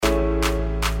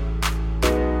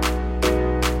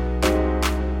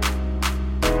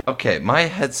Okay, my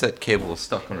headset cable is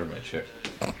stuck under my chair.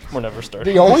 We're never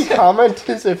starting. The only comment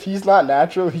is if he's not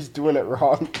natural, he's doing it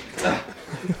wrong.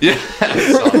 Yeah,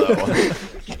 I saw that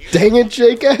one. Dang it,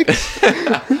 Jake X.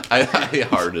 I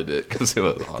hearted it because it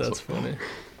was awesome. That's funny.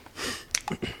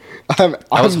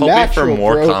 I was hoping natural, for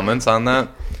more bro. comments on that.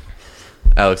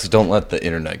 Alex, don't let the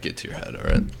internet get to your head, all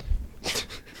right?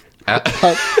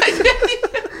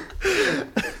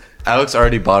 Alex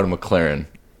already bought a McLaren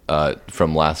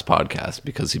from last podcast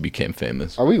because he became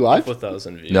famous. Are we live?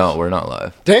 1,000 views. No, we're not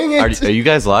live. Dang it. Are you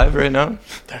guys live right now?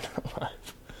 They're not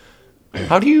live.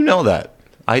 How do you know that?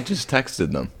 I just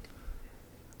texted them.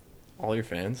 All your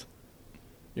fans?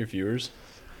 Your viewers?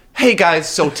 Hey guys,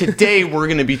 so today we're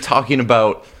going to be talking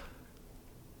about...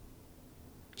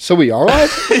 So we are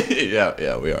live?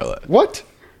 yeah, we are live. What?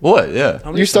 What? Yeah.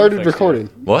 How many You sound started effects do you recording.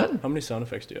 What? have? How many sound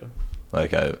effects do you have?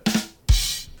 Like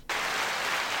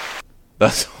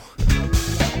That's...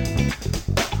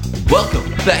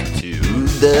 Welcome back to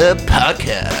the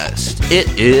podcast. It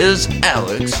is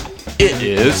Alex. It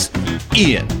is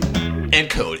Ian. And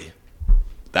Cody.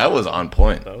 That was on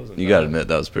point. You gotta admit,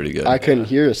 that was pretty good. I couldn't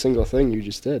hear a single thing you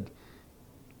just did.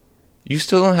 You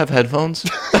still don't have headphones?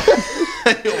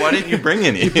 Why didn't you bring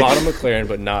any? You bought a McLaren,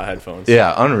 but not headphones.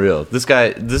 Yeah, unreal. This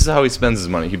guy, this is how he spends his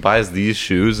money. He buys these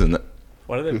shoes and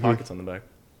Why do they have pockets on the back?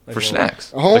 Like for little-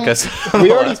 snacks. Oh, Like I said on we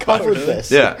the already last covered podcast.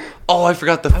 this. Yeah. Oh, I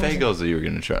forgot the Fagos that you were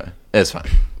going to try. It's fine.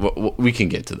 We can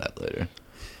get to that later.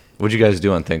 What'd you guys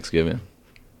do on Thanksgiving?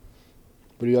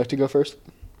 Would you like to go first?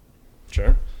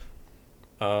 Sure.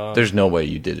 There's no way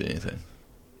you did anything.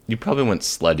 You probably went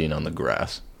sledding on the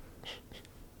grass.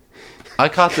 I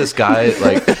caught this guy,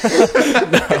 like...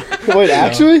 Wait,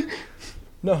 actually?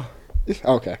 No.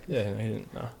 Okay. Yeah, no, he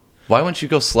didn't. No. Why wouldn't you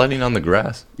go sledding on the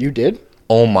grass? You did?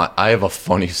 Oh my... I have a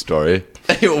funny story.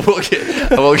 we'll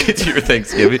get to your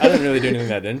Thanksgiving. I didn't really do anything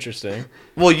that interesting.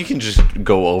 Well, you can just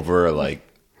go over, like...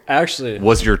 Actually,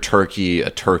 Was your turkey a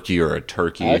turkey or a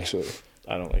turkey? Actually.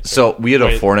 I don't like. So we had a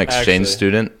Wait, foreign exchange actually.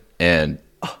 student, and...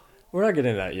 We're not getting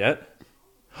into that yet.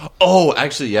 Oh,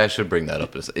 actually, yeah, I should bring that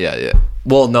up. Yeah.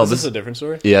 Well, no, Is this this a different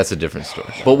story? Yeah, it's a different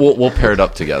story. But we'll pair it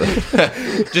up together.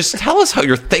 Just tell us how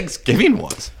your Thanksgiving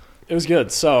was. It was good.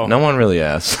 So No one really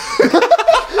asked.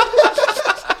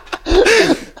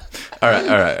 All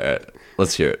right.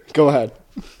 Let's hear it. Go ahead.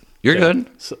 You're good.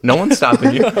 No one's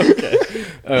stopping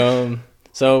you.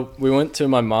 So we went to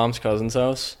my mom's cousin's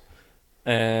house,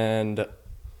 and that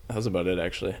was about it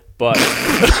actually. But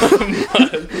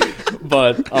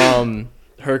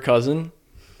her cousin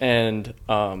and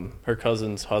her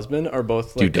cousin's husband are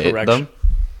both Do you like date them?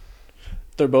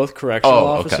 They're both correctional Oh,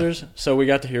 okay. officers. So we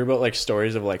got to hear about like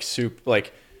stories of like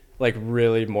like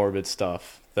really morbid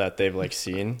stuff that they've like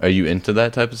seen. Are you into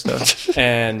that type of stuff?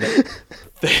 And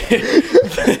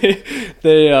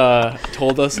they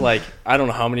told us like I don't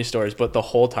know how many stories, but the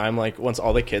whole time like once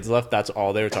all the kids left, that's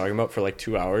all they were talking about for like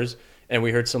 2 hours. And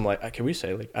we heard some like can we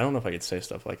say like I don't know if I could say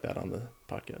stuff like that on the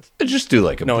podcast. Just do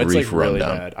like a No, it's brief like really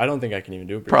rundown. bad. I don't think I can even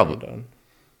do a brief Probably. rundown.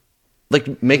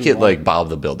 Like make it like Bob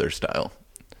the Builder style.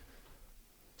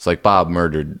 It's like Bob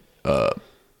murdered.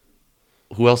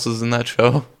 Who else is in that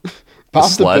show? Bob the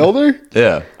Sled? Builder?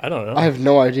 Yeah, I don't know. I have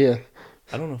no idea.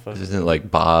 I don't know if I isn't it like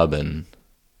Bob and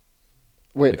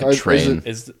Wait, like a train?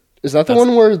 is is that the That's-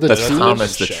 one where the that's tree-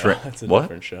 Thomas the show. Train. That's a What?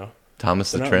 different show.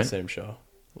 Thomas They're the not Train. the same show.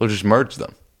 We'll just merge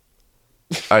them.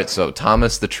 All right, so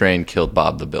Thomas the Train killed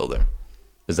Bob the Builder.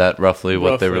 Is that roughly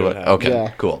what they were Roughly like? what Okay, happened.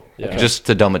 Yeah. cool. Yeah. Just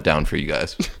to dumb it down for you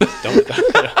guys. Don't.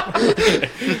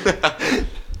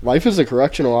 Life as a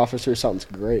correctional officer sounds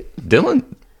great.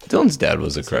 Dylan's dad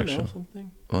was a Does he know correctional.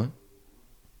 something? What?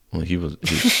 Well,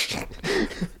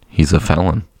 he's a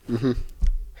felon. Mm-hmm.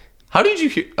 How did you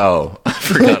hear? Oh, I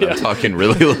forgot. I'm talking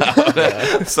really loud.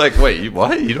 It's like, wait,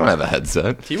 what? You don't have a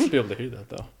headset. He won't be able to hear that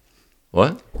though.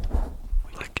 What?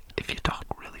 Like, if you talk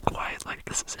really quiet, like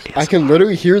this is ASMR. I can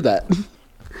literally hear that.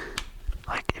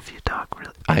 Like, if you talk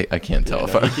really... I can't tell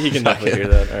if No, I... he can definitely hear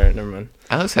that. All right, never mind.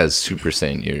 Alex has super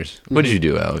sane ears. What did you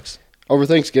do, Alex? Over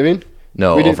Thanksgiving?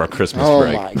 No, We did- over Christmas Oh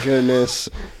break. my goodness.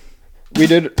 We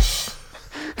did...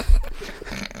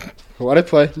 What I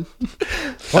play? Play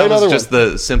That another was just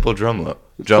one. the simple drum loop.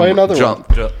 Play another one.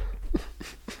 Jump.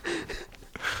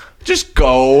 Just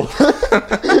go.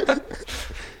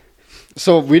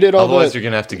 So we did all Otherwise, the... you're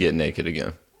going to have to get naked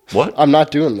again. What? I'm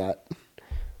not doing that.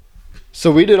 So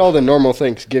we did all the normal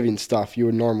Thanksgiving stuff you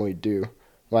would normally do.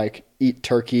 Like eat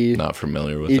turkey, Not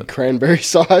familiar with eat it. cranberry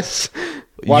sauce.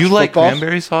 watch You like football.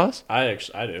 cranberry sauce? I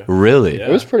do. Really? Yeah.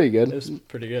 It was pretty good. It was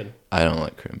pretty good. I don't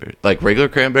like cranberry. Like, regular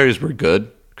cranberries were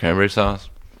good. Cranberry sauce,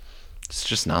 it's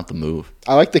just not the move.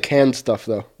 I like the canned stuff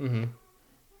though. Mm-hmm.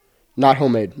 Not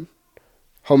homemade.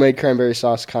 Homemade cranberry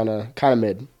sauce, kind of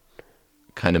mid.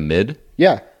 Kind of mid?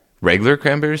 Yeah, Regular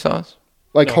cranberry sauce?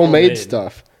 like No, homemade homemade.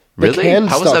 stuff. The Really? canned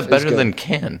How is stuff that better good. than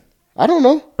can? I don't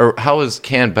know. Or how is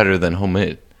can better than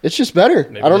homemade? It's just better.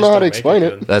 Maybe I don't they know how just to make explain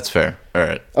it. good. That's fair. All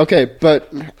right. Okay,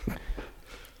 but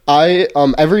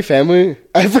every family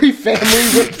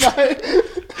with my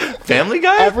Family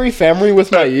Guy? every family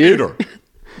with my year.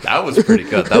 That was pretty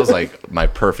good. That was like my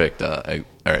perfect. All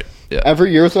right. Yeah.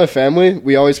 Every year with my family,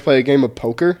 we always play a game of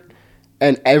poker,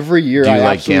 and every year Do you I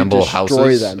like absolutely gamble destroy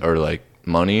houses them. or like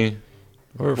money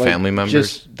or Like, family members?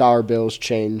 just dollar bills,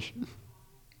 change.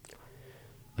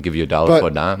 I'll give you $1 But- for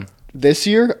a dime. This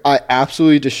year, I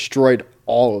absolutely destroyed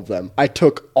all of them. I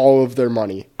took all of their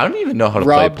money. I don't even know how to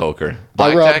Robbed- play poker. I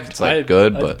Blackjack, robbed- it's like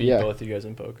good, I but beat Yeah. both you guys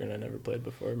in poker, and I never played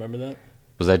before. Remember that?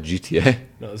 was that GTA?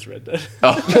 No, it was Red Dead.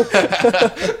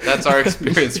 That's our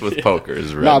experience with poker.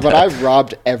 Is Red Nah, but Dead. I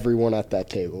robbed everyone at that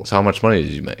table. So how much money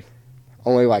did you make?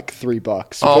 Only like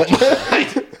 $3. Oh, But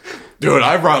my. Dude,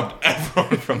 I robbed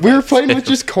everyone from. we were playing with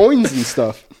just coins and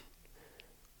stuff.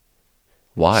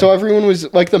 Why? So everyone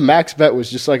was like, the max bet was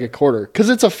just like a quarter because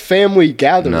it's a family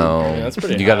gathering. No, Yeah, that's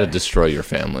pretty you got to high. destroy your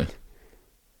family.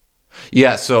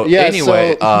 Yeah. So Yeah,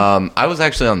 anyway, so- I was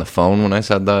actually on the phone when I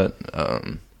said that.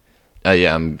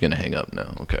 Yeah, I'm gonna hang up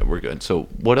now. Okay, we're good. So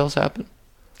what else happened?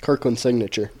 Kirkland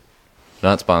signature.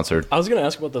 Not sponsored. I was gonna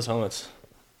ask about those helmets.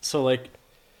 So like,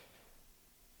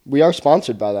 We are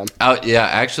sponsored by them. Yeah,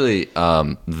 actually,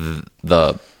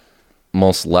 the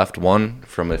most left one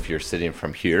from if you're sitting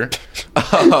from here,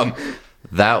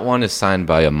 that one is signed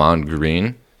by Amon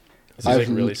Green. is he like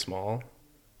I've- really small?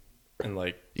 And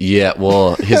like, Yeah,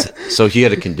 well, so he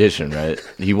had a condition, right?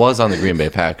 He was on the Green Bay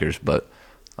Packers, but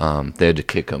they had to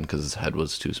kick him because his head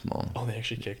was too small. oh, they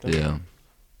actually kicked him. Yeah,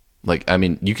 like I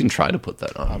mean, you can try to put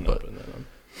that on, I'm not but putting that on.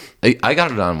 I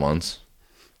got it on once.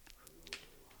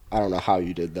 I don't know how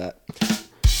you did that.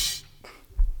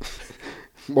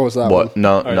 What was that What? one?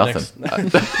 No, All right, nothing.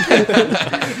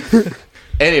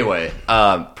 Anyway,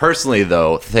 personally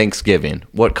though, Thanksgiving.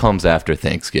 What comes after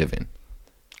Thanksgiving?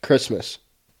 Christmas.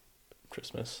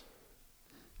 Christmas.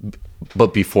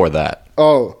 But before that,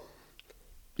 Oh.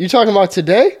 You talking about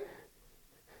today?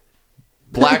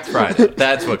 Black Friday.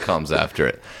 That's what comes after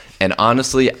it. And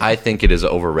honestly, I think it is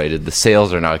overrated. The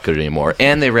sales are not good anymore,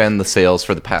 and they ran the sales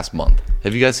for the past month.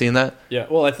 Have you guys seen that? Yeah.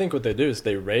 Well, I think what they do is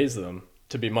they raise them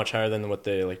to be much higher than what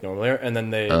they like normally are, and then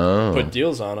they Oh. put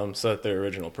deals on them so that they're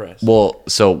original price. Well,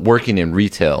 so working in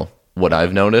retail, what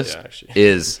I've noticed Yeah, actually.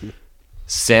 is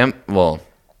Samsung.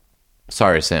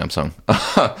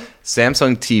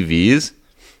 Samsung TVs,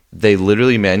 they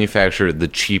literally manufacture the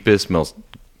cheapest, most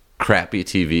crappy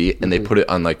TV, and they put it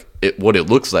on like what it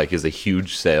looks like is a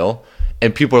huge sale,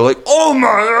 and people are like, "Oh my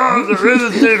god, there is a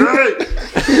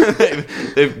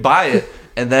TV!" they buy it,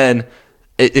 and then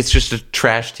it's just a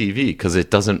trash TV because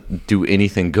it doesn't do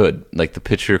anything good. Like the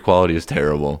picture quality is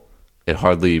terrible. It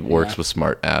hardly works with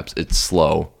smart apps. It's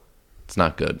slow. It's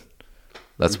not good.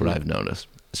 That's what I've noticed.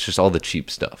 It's just all the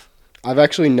cheap stuff. I've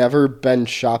actually never been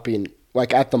shopping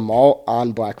like at the mall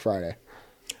on Black Friday.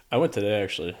 I went today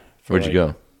actually. for, Where'd you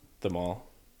like, go? The mall.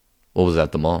 What was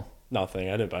at the mall? Nothing.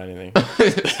 I didn't buy anything.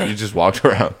 You just walked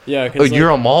around. Yeah, Oh, 'cause, you're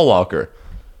like- a mall walker.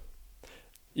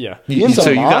 Yeah. Ian's So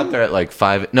a you mom? got there at like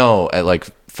 5. No, at like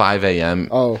 5 a.m.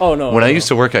 Oh. Oh no. When I no. used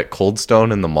to work at Cold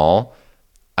Stone in the mall,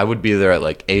 I would be there at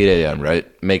like 8 a.m. Right,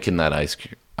 making that ice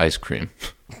cream, ice cream,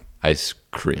 ICE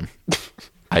cream,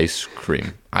 ice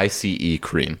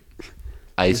cream,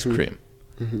 ice cream,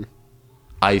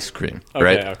 ice cream. Okay,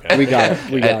 Right. okay. We got it.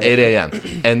 We got At it. 8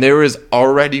 a.m. And there was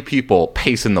already people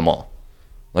pacing the mall,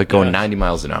 like going Yeah. 90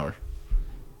 miles an hour.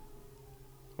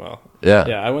 Well. Yeah.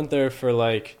 Yeah, I went there for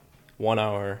like 1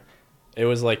 hour. It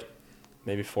was like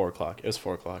maybe 4 o'clock. It was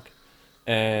 4 o'clock,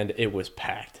 and it was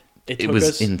packed. It took was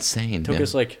us, insane. Took man.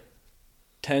 us like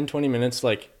 10, 20 minutes to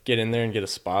like get in there and get a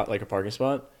spot, like a parking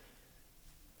spot.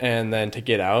 And then to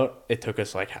get out, it took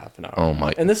us like half an hour. Oh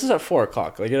my! And this is at 4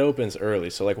 o'clock. Like it opens early.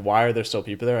 So like why are there still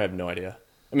people there? I have no idea.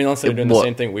 I mean, unless they're doing the Well-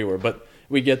 same thing we were. But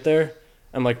we get there,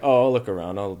 I'm like, oh, I'll look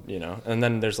around. And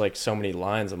then there's like so many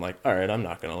lines. I'm like, all right, I'm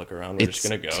not going to look around. We're It's just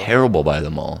going to go. terrible by the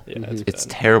mall. Yeah, It's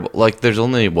bad. terrible. Like there's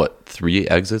only 3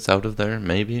 exits out of there,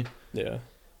 maybe. Yeah.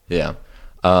 Yeah.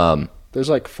 There's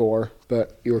like 4,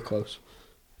 but you were close.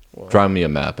 Draw me a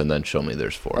map and then show me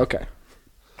there's 4. Okay.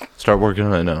 Start working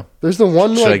on it now. There's the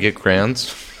one Should I like get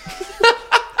crayons?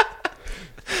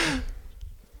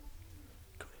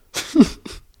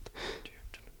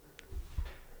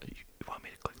 You want me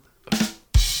to click that?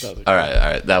 That was All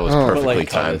right. That was Oh. But perfectly like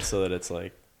cut it timed. so that it's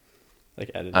like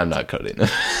edited. I'm not cutting it.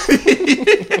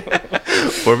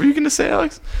 What were you going to say,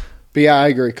 Alex? But yeah, I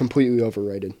agree. Completely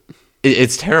overrated.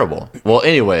 It's terrible. Well,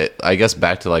 anyway, I guess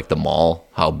back to like the mall,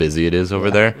 how busy it is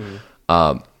over there.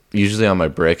 Usually on my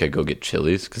break, I go get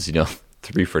Chili's because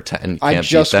 3 for $10. I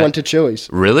just went to Chili's.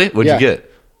 Really? What'd you get?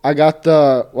 I got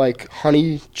the like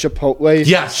honey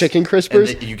chipotle chicken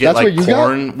crispers. And you get like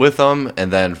corn with them,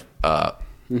 and then I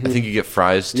think you get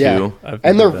fries too. Yeah.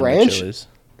 And the ranch.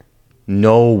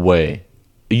 No way.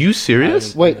 Are you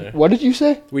serious? Wait, what did you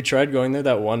say? We tried going there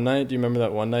that one night. Do you remember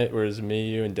that one night where it was me,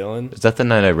 you, and Dylan? Is that the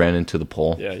night I ran into the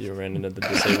pole? Yeah, you ran into the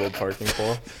disabled parking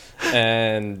pole.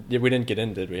 And we didn't get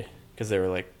in, did we? Because they were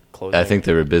like closing. I think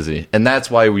they were busy. And that's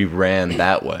why we ran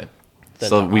that way.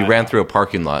 So we ran through a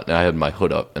parking lot, and I had my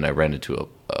hood up, and I ran into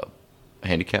a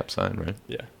handicap sign, right?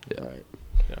 Yeah. All right.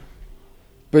 Yeah.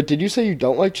 But did you say you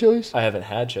don't like Chili's? I haven't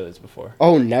had Chili's before.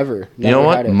 Oh, never. You know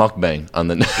what? Had it. Mukbang on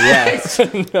the... Yeah.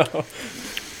 No.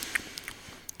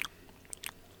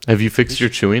 Have you fixed your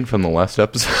chewing from the last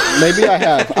episode? Maybe I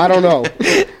have. I don't know.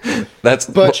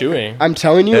 But chewing. I'm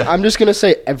telling you, I'm just going to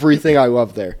say everything I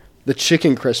love there. The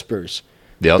chicken crispers.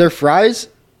 Yep. Their fries,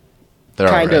 They're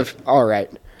kind of all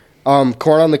right.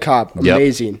 Corn on the cob,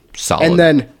 amazing. Yep. Solid. And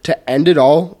then to end it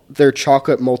all, their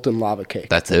chocolate molten lava cake.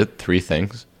 That's it? 3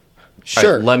 things? Sure.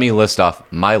 All right, let me list off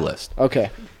my list.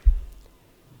 Okay.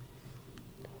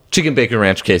 Chicken bacon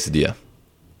ranch quesadilla.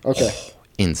 Okay.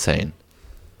 Insane.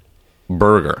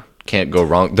 Burger. Can't go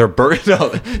wrong. Their burger.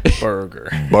 No.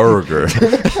 Burger. Burger.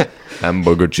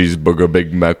 Hamburger, cheeseburger,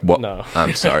 Big Mac. What? No.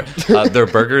 I'm sorry. Their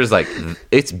burger is like,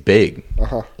 it's big.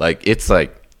 Like, it's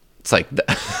like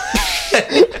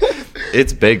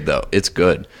it's big though. It's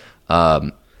good.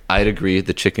 I'd agree.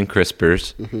 The chicken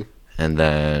crispers, and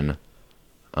then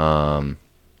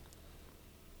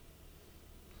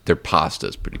their pasta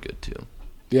is pretty good too.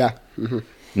 Yeah.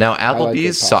 Now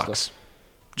Applebee's sucks.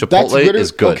 Chipotle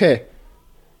is good. Okay.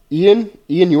 Ian,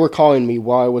 you were calling me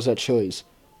while I was at Chili's.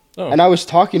 Oh. And I was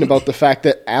talking about the fact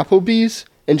that Applebee's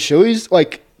and Chili's,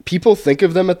 like, people think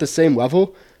of them at the same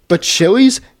level, but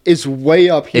Chili's is way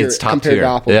up here It's top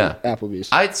compared tier. to Applebee's.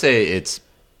 I'd say it's,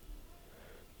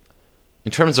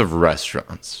 in terms of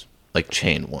restaurants, like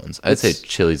chain ones, I'd say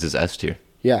Chili's is S tier.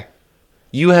 Yeah.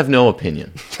 You have no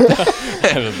opinion. I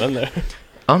haven't been there.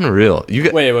 Unreal.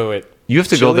 Wait. You have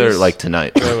to go there like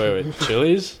tonight. Wait.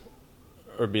 Chili's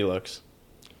or Belux?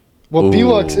 Well,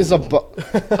 Belux is a...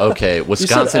 Okay,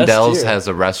 Wisconsin Dells has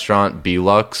a restaurant,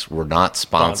 Belux. We're not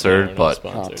sponsored, but...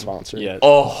 Not sponsored. Yeah.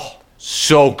 Oh,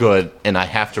 so good, and I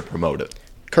have to promote it.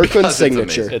 Kirkland's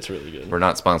signature. It's really good. We're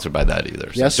not sponsored by that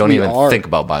either. So Yes, don't we even are. think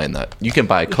about buying that. You can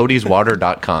buy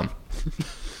codyswater.com.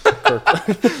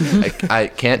 I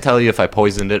can't tell you if I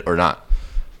poisoned it or not.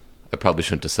 I probably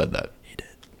shouldn't have said that. He did.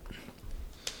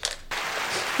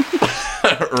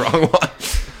 Wrong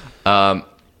one.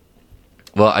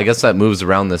 Well, I guess that moves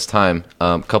around this time.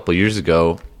 A couple of years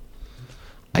ago,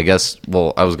 I was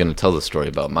going to tell the story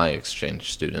about my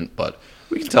exchange student, but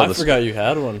we can tell I forgot you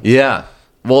had one. Yeah.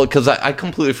 Well, because I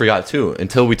completely forgot, too,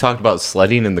 until we talked about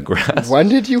sledding in the grass. When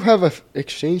did you have an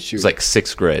exchange student? It was like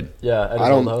 6th grade. Yeah.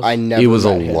 I never It was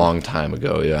a met him. long time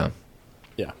ago, yeah.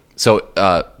 Yeah. So,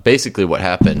 basically what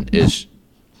happened is...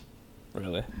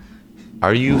 Really?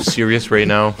 Are you serious right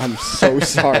now? I'm so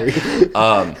sorry.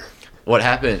 What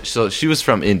happened, so she was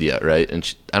from India, right?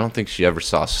 And I don't think she ever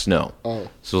saw snow. Oh.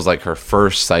 So it was like her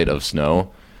first sight of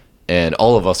snow. And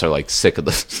all of us are like sick of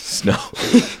the snow.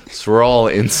 So we're all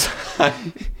inside.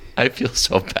 I feel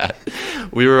so bad.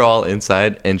 We were all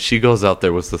inside, and she goes out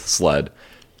there with the sled,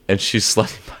 and she's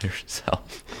sledding by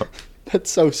herself. That's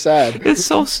so sad. It's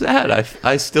so sad.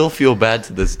 I still feel bad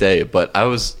to this day, but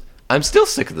I'm still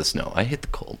sick of the snow. I hate the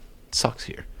cold. It sucks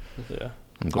here. Yeah.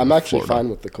 I'm actually fine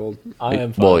with the cold. I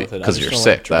am fine with it. Because you're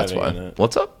sick, that's why.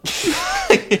 What's up?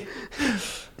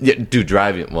 Yeah, dude,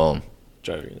 driving,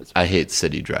 Driving is. I hate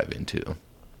city driving, too.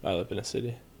 I live in a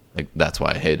city. Like, that's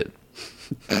why I hate it.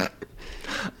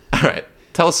 All right.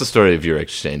 Tell us the story of your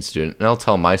exchange student, and I'll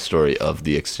tell my story of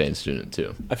the exchange student,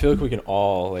 too. I feel like we can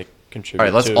all, contribute. All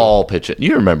right, let's all pitch it.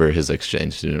 You remember his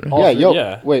exchange student,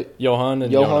 right? Wait. Johan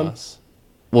and Johan? Jonas.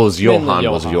 Well, was Mainly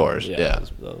Johan was yours. Yeah.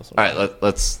 that was All right,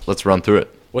 let's run through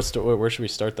it. Where should we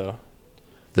start, though?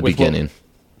 The With beginning,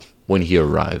 when he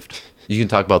arrived. You can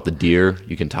talk about the deer.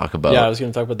 You can talk about... Yeah, I was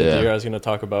going to talk about the deer. I was going to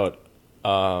talk about...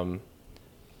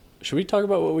 should we talk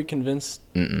about what we convinced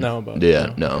now about?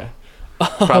 Yeah, no.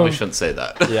 Okay. Probably shouldn't say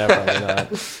that. Yeah, probably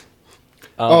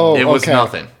not. It was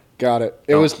nothing. Got it.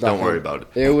 It was nothing. Don't worry about it.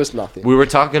 It was nothing. We were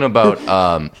talking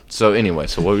about... so anyway,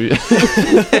 so what were you...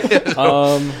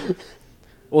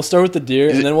 We'll start with the deer,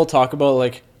 and then we'll talk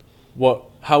about,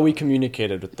 how we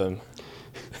communicated with them.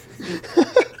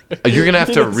 You're going to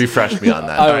have to refresh me on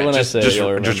that. All right, When I say it,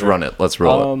 you'll just remember. run it. Let's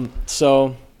roll it.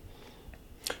 So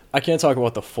I can't talk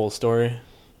about the full story.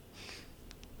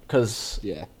 Because,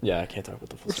 Yeah. I can't talk about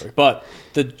the full story. But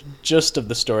the gist of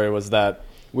the story was that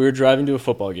we were driving to a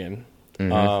football game.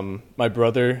 My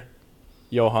brother,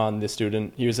 Johan, the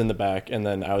student, he was in the back, and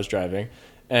then I was driving.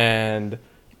 And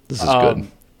This is good.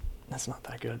 that's not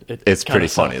that good. It's pretty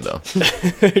funny, though.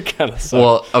 It kind of sucks.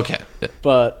 Well, okay.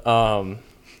 But,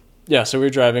 so we were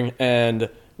driving, and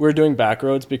we were doing back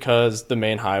roads because the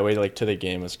main highway, like, to the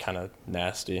game was kind of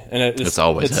nasty. And It's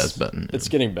always has been. It's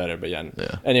getting better, but yeah.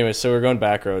 Yeah. Anyway, so we're going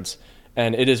back roads,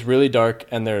 and it is really dark,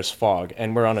 and there's fog,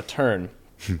 and we're on a turn.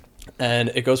 And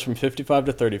it goes from 55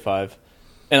 to 35,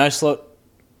 and I slowed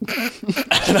down.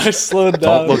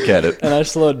 Don't look at it. And I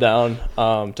slowed down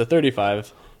to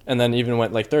 35, and then even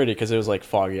went like 30 because it was like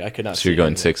foggy. I could not see. So you're going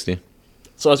anything. 60?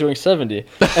 So I was going 70.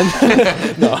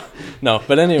 And no.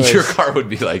 But anyways, Your car would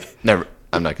be like, never.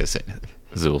 I'm not going to say anything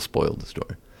because it will spoil the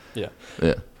story. yeah.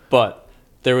 Yeah. But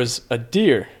there was a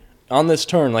deer on this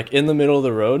turn, like in the middle of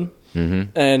the road,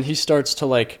 and he starts to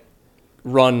like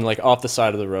run like off the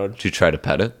side of the road. Did you try to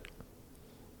pet it?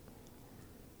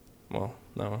 Well,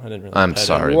 no, I didn't really. I'm pet it.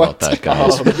 sorry What? about that,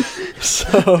 guys.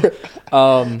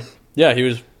 He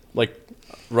was like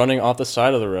running off the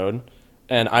side of the road,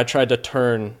 and I tried to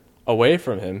turn away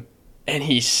from him, and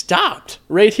he stopped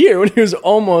right here when he was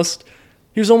almost there.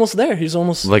 He was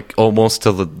almost Like almost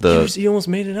to the he almost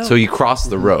made it out. so you crossed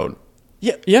the road.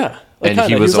 Yeah. Like, And he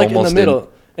kinda. was like in almost the middle,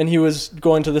 and he was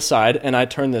going to the side, and I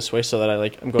turned this way so that I'm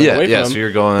going away from him. So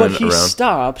you're going but he around.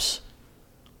 stops,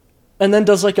 and then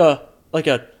does like a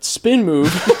spin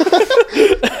move,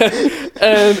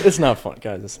 and it's not fun,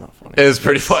 guys. It's not funny. It was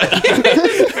pretty funny.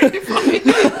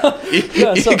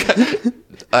 Yeah, so-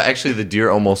 Actually, the deer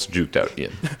almost juked out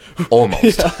Ian.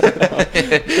 Almost.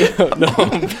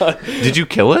 Did you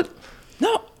kill it?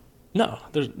 No,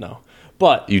 there's no.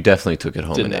 But You definitely took it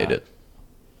home Did and ate not. it.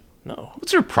 no.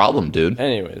 What's your problem, dude?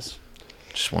 Anyways,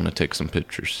 Just want to take some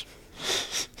pictures.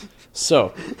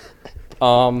 so,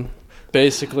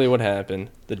 basically what happened?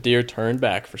 The deer turned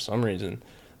back for some reason.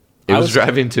 It I was was-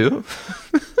 driving too?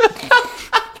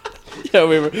 Yeah,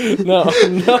 we were. No.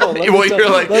 Well, you're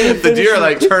like, the deer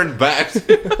like turned back.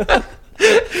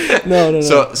 No.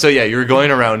 So yeah, you were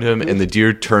going around him and the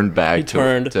deer turned back. He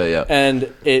turned, yeah.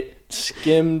 and it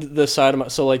skimmed the side of my,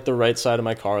 so like the right side of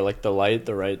my car, like the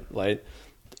right light.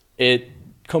 It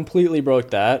completely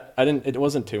broke that. It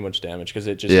wasn't too much damage because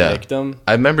it just nicked them.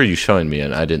 I remember you showing me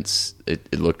and I didn't,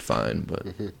 it looked fine, but.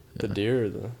 The deer or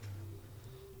the...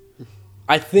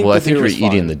 I think Well, I the think deer you were was eating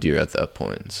fine. the deer at that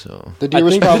point, so. The deer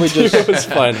was probably the deer just was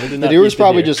fine. We did the not deer was eat the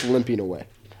probably deer. just limping away.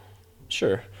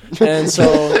 Sure. And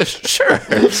so Sure.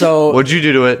 so What'd you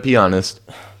do to it? Be honest.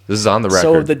 This is on the record.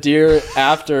 so the deer,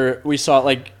 after we saw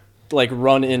it like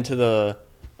run into the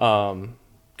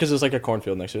because it was like a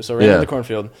cornfield next to it, so ran Yeah. in the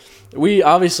cornfield. We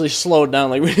obviously slowed down,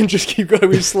 like we didn't just keep going.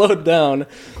 We slowed down,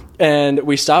 and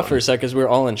we stopped for a sec because we were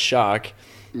all in shock,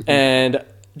 and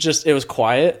just it was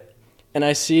quiet. And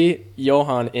I see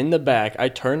Johan in the back. I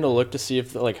turn to look to see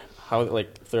if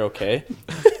if they're okay.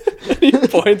 And he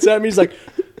points at me. He's like,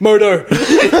 "Murder!"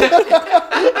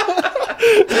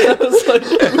 I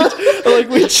was like,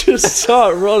 we just saw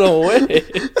it run away.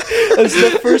 That's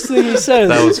the first thing he says.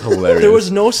 That was hilarious. There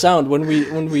was no sound when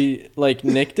we like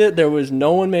nicked it. There was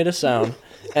no one made a sound.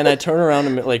 And I turn around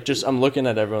and I'm looking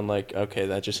at everyone like, okay,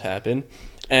 that just happened.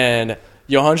 And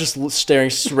Johan's just staring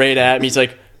straight at me. He's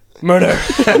like, "Murder!"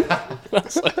 I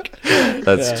was like,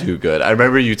 That's too good. I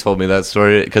remember you told me that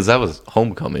story because that was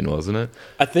homecoming, wasn't it?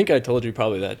 I think I told you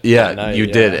probably that. Yeah, that night, you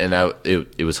did, and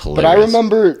it was hilarious. But I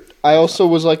remember I also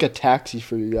was like a taxi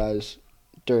for you guys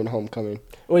during homecoming.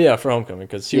 Well, yeah, for homecoming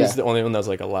because he was Yeah. the only one that was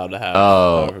like allowed to have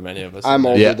Oh. however many of us. I'm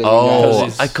older Yeah. than Oh, you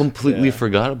guys. I completely yeah.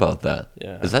 forgot about that.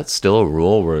 Yeah. Is that still a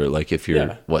rule where, like, if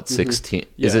you're Yeah. 16?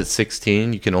 Is Yeah. it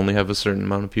 16? You can only have a certain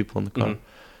amount of people in the car. Mhm.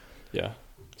 Yeah.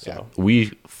 So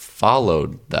We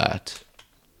followed that.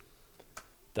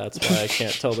 that's why I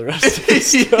can't tell the rest of the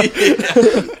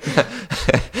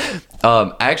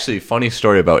stuff. Actually, funny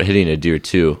story about hitting a deer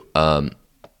too.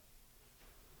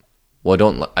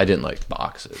 Well, I didn't like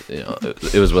box it. You know,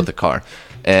 it was with the car.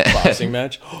 And Boxing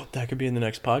match. Oh, that could be in the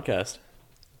next podcast.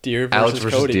 Deer versus, Alex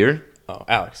versus Cody. deer, Oh,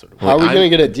 Alex. How are we I'm- going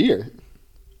to get a deer?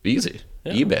 easy.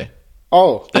 Yeah. eBay.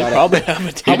 Oh, They got it. probably have a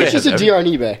How deer. much has is a deer on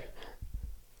eBay?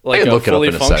 Like can a look it up fully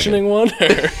in a functioning one?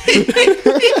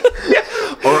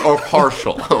 Or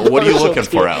partial. What are you looking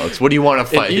for, Alex? What do you want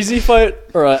to An fight? easy fight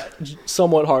or a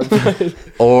somewhat hard fight?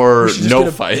 Or We should just no get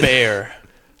a fight? bear.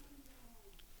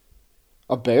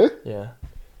 A bear? Yeah,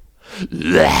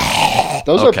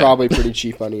 Those are Okay. probably pretty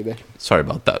cheap on eBay. Sorry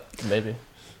about that. maybe.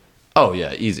 Oh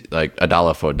yeah, easy. Like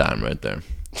 $1 for a dime right there.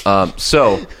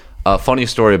 So A funny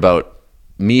story about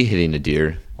me hitting a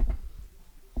deer.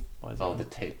 Why is Oh, that?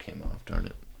 the tape came off, darn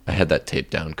it. I had that tape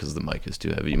down because the mic is too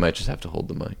heavy. You might just have to hold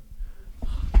the mic.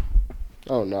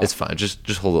 Oh no. It's fine. Just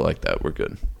hold it like that. We're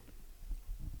good.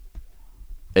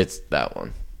 It's that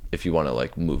one. If you want to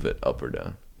like move it up or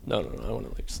down. No. I want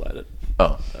to like slide it.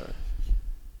 Oh.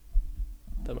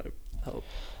 That might help.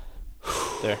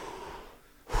 There.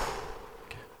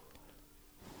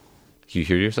 You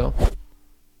hear yourself?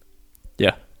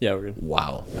 Yeah, we're good.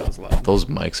 Wow. That was loud. Those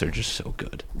mics are just so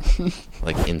good.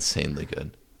 Like insanely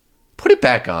good. Put it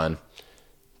back on.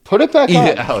 Put it back Eat on.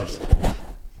 it out.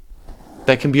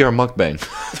 That can be our mukbang.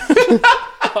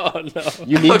 Oh no.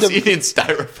 You need I was to. eating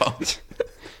styrofoam.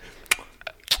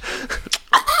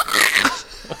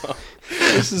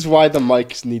 This is why the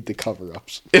mics need the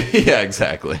cover-ups. Yeah,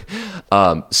 exactly.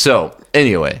 So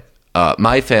anyway,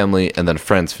 my family and then a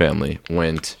friend's family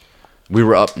went. We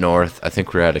were up north. I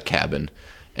think we were at a cabin,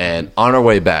 and on our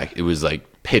way back, it was like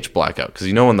pitch black out because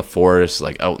in the forest,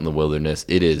 like out in the wilderness,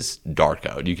 it is dark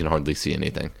out. You can hardly see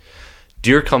anything.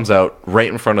 Deer comes out right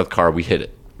in front of the car. We hit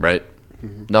it. Right,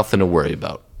 nothing to worry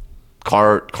about.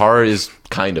 Car is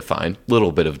kind of fine.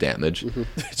 Little bit of damage.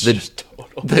 It's just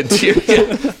total. The deer.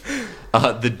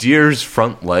 Yeah. The deer's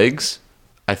front legs,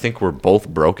 I think, were both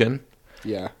broken.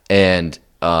 Yeah. And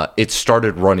it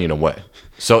started running away.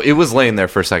 So it was laying there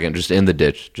for a second, just in the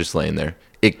ditch, just laying there.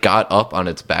 It got up on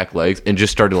its back legs and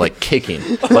just started like kicking,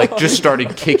 into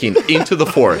the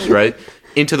forest, right?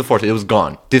 Into the forest. It was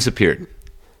gone, disappeared.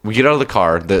 We get out of the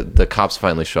car. The cops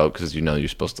finally show up because you're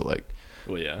supposed to like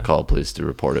call police to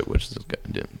report it, which this guy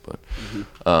didn't. But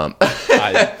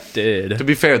I did. to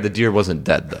be fair, the deer wasn't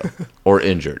dead though or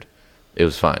injured. It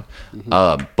was fine.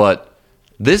 But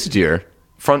this deer,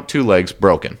 front two legs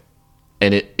broken,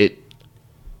 and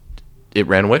it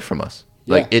ran away from us.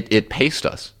 Like it paced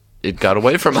us. It got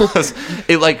away from us.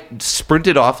 It like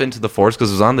sprinted off into the forest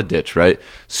because it was on the ditch, right?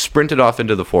 Sprinted off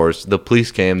into the forest. The police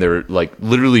came. They were like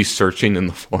literally searching in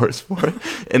the forest for it,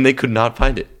 and they could not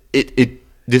find it. It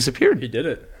disappeared. He did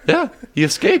it. Yeah, he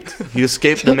escaped. He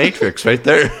escaped the Matrix right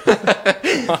there.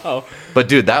 Wow. But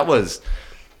dude, it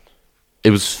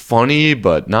was funny,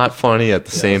 but not funny at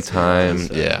the same time.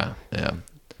 Yeah.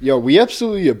 Yo, we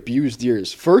absolutely abuse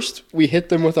deers. First, we hit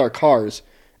them with our cars,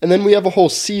 and then we have a whole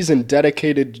season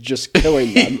dedicated to just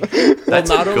killing them. Well,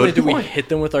 not a only good do we point. hit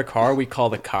them with our car, we call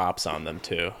the cops on them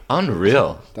too.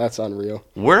 Unreal. That's unreal.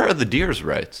 Where are the deer's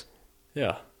rights?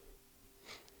 Yeah.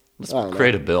 Let's I don't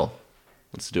create a bill.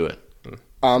 Let's do it.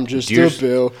 I'm just Deers- a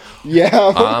bill. Yeah.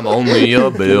 I'm only a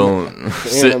bill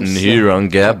sitting here on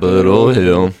Capitol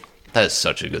Hill. That is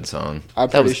such a good song. I'm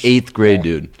That was pretty 8th grade, yeah.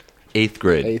 dude. 8th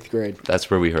grade. 8th grade. That's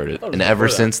where we heard it. thought it was And ever before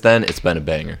that. since then, it's been a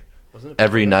banger. Wasn't it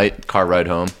Every night, car ride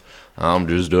home, I'm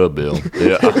just a bill.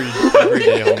 Yeah. every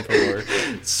day home from work?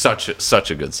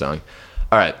 Such a good song.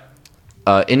 All right.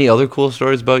 Any other cool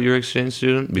stories about your exchange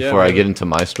student before I man. get into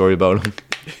my story about him?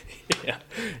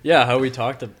 Yeah. How we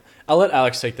talked. I'll let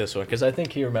Alex take this one because I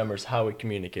think he remembers how we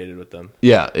communicated with them.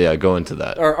 Yeah, go into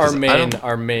that. Our 'Cause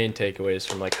our main takeaways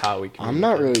from like how we. I'm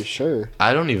not really sure.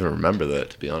 I don't even remember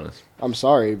that, to be honest. I'm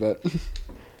sorry, but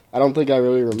I don't think I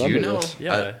really remember Do you know? this.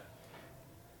 Yeah.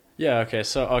 Yeah.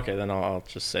 Okay. Then I'll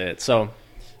just say it. So,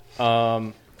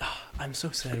 I'm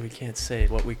so sad we can't say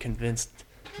what we convinced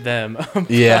them.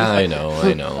 Yeah, I know.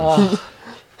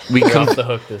 We We're come. off the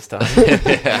hook this time.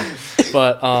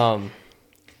 But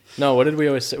no. What did we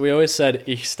always say? We always said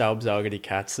 "Ich staub sauge die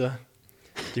Katze."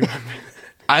 Do you remember?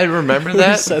 I remember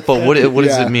that, said but that? what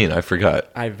does Yeah. it mean? I forgot.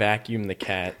 I vacuum the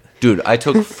cat. Dude, I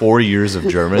took 4 years of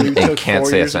German and Took can't 4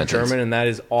 say a years of sentence. German, and that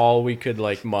is all we could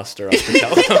like muster up to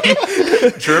tell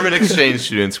them. German exchange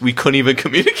students, we couldn't even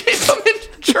communicate them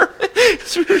in German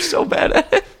because we were so bad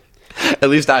at it. At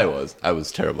least I was. I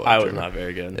was terrible at I was German. not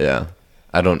very good. Yeah.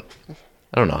 I don't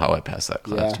know how I passed that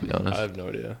class, Yeah. to be honest. I have no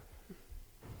idea.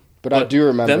 But I do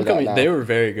remember them that now. They were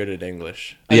very good at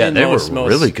English. Yeah, they were most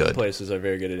really good. Places are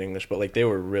very good at English, but like they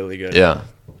were really good. Yeah.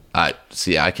 I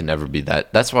can never be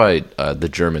that. That's why the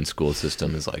German school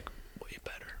system is like way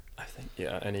better. I think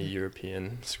any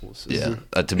European school Yeah. system.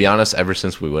 To be honest, ever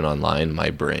since we went online, my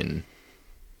brain.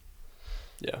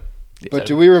 Yeah. But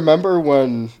do we remember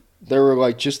when there were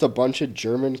like just a bunch of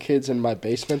German kids in my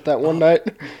basement that one night?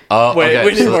 Oh, Wait, okay.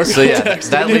 we need more So yeah,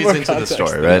 context. that We need leads more into the context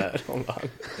story, than right? that. Hold on.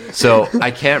 So I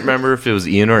can't remember if it was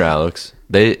Ian or Alex.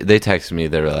 They texted me.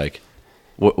 They were like,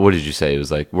 "What did you say?" It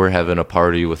was like, "We're having a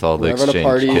party with all the We're having a exchange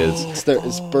party. kids." It's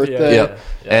his birthday. Yep.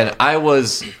 And I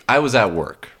was at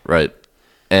work, right?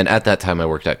 And at that time, I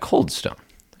worked at Cold Stone,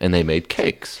 and they made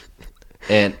cakes.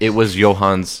 And it was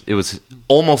Johann's. It was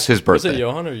almost his Was birthday. it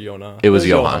Johan or Yona? It was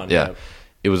Johan, yeah.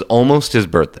 it was almost his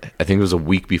birthday. I think it was a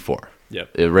week before. Yep.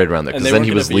 Right around there. And Because they then he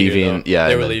weren't was gonna be here, leaving. though. Yeah.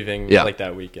 They and were then- leaving yeah. like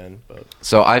that weekend. But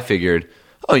So I figured,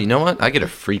 oh, you know what? I get a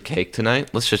free cake tonight.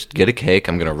 Let's just get a cake.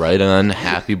 I'm going to write on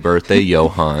happy birthday,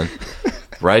 Johan.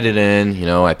 Write it in. You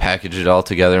know, I package it all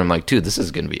together. I'm like, dude, this is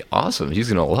going to be awesome.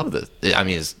 He's going to love this. I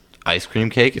mean, it's ice cream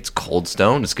cake. It's Cold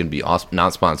Stone. It's going to be awesome.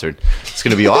 Not sponsored. It's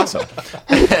going to be awesome.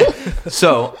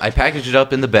 So I package it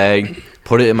up in the bag,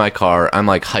 put it in my car. I'm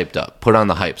like hyped up. Put on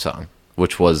the hype song,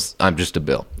 which was I'm Just a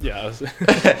Bill. yeah,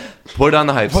 Put on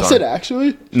the hype song. Was it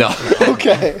actually? No.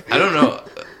 Okay. I don't know.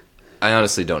 I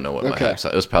honestly don't know what my Okay. hype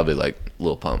song. It was probably like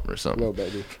Lil Pump or something. No,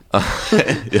 baby.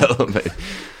 Yeah, Lil Baby.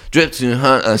 Drip to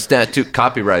hunt a statue.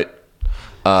 Copyright.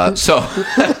 So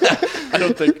I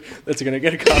don't think that's gonna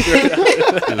get a copyright.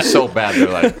 it was so bad. They're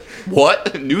like,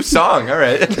 "What? New song? All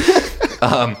right."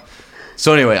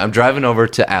 So anyway, I'm driving over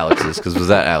to Alex's because it was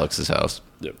at Alex's house,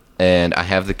 Yep. and I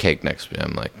have the cake next to me.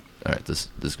 I'm like, "All right, this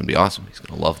is gonna be awesome. He's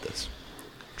gonna love this."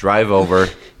 Drive over,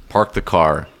 park the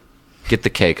car, get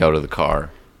the cake out of the car,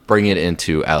 bring it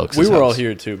into Alex's We house. were all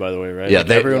here too, by the way, right? Yeah,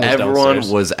 Like, everyone everyone was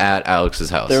downstairs. was at Alex's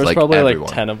house. There was like probably everyone.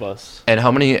 like 10 of us. And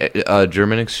how many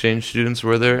German exchange students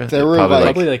were there? There were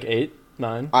Probably like 8,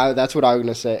 9, That's what I was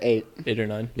gonna say. 8. 8 or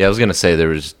 9. Yeah, I was gonna say there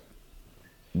was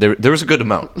a good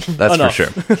amount. That's for Enough.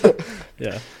 sure.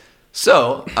 Yeah.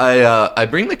 So I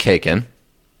bring the cake in,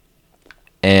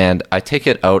 and I take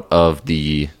it out of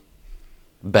the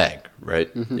bag.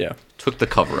 Right, Yeah. took the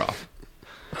cover off,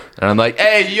 and I'm like,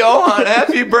 "Hey, Johan,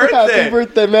 happy birthday!" Happy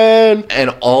birthday, man!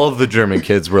 And all of the German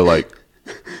kids were like,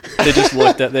 They just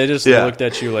looked at Yeah. looked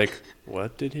at you like,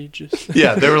 what did he just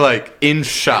 "Yeah," they were like in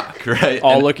shock, right?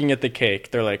 all And- looking at the cake.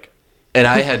 They're like, And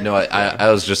I had no, I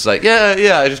was just like,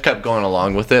 yeah, I just kept going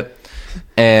along with it.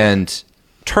 And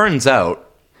turns out,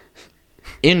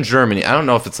 in Germany, I don't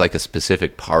know if it's like a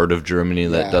specific part of Germany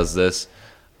that Yeah. does this.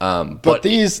 But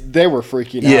they were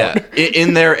freaking yeah, out.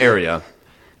 in their area,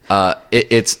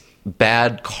 it's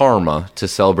bad karma to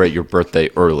celebrate your birthday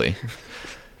early.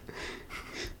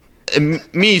 And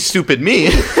me, stupid me,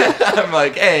 I'm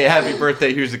like, hey, happy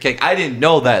birthday, here's the cake. I didn't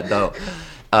know that, though.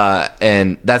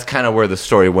 And that's kind of where the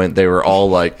story went. They were all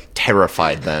like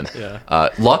terrified then. Yeah.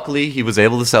 Luckily, he was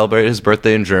able to celebrate his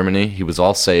birthday in Germany. He was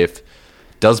all safe.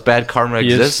 Does bad karma he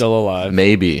exist? is still alive.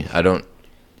 Maybe. I don't.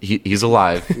 He's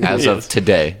alive as He of is.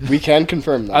 today. We can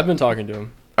confirm that. I've been talking to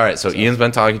him. All right, so Ian's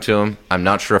been talking to him. I'm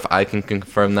not sure if I can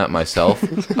confirm that myself.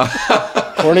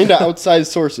 According to outside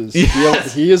sources,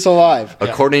 he is alive.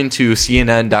 According to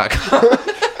CNN.com.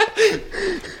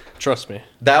 Trust me.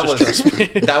 That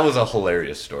was a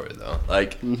hilarious story though.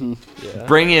 Like Yeah.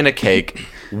 bring in a cake,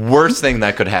 worst thing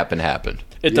that could happen happened.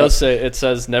 It does say, it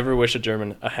says never wish a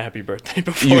German a happy birthday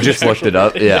before. You just the looked it actual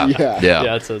up? birthday. Yeah. Yeah.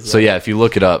 Yeah. it says So that. yeah, if you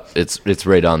look it up, it's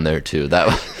right on there too.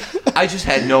 I just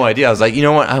had no idea. I was like, you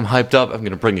know what? I'm hyped up. I'm going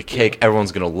to bring a cake.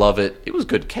 Everyone's going to love it. It was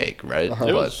good cake, right? It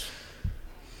But was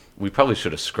we probably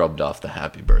should have scrubbed off the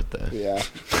happy birthday. Yeah.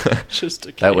 just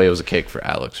a cake. That way it was a cake for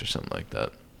Alex or something like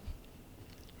that.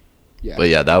 Yeah. But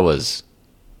yeah, that was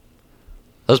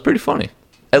pretty funny.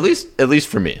 At least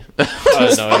for me. No,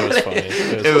 it was funny.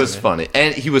 It was funny.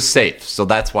 And he was safe, so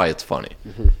that's why it's funny.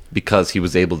 Because he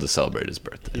was able to celebrate his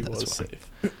birthday. He That's was why.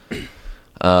 safe.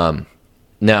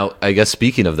 Now, I guess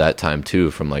speaking of that time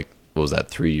too, from like what was that,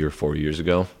 3 or 4 years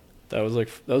ago? That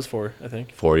was 4, I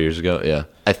think. 4 years ago, yeah.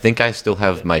 I think I still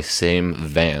have my same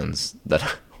Vans that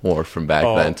I wore from back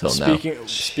then till now.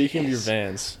 Speaking of your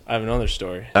Vans, I have another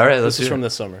story. All right, let's This is hear from it.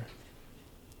 this summer.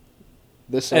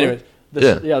 This summer? Anyway,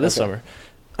 this summer.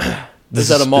 This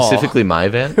is at a mall. Specifically my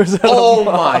van? Oh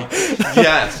my,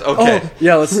 yes, okay.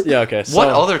 Okay. So What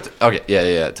other? Okay,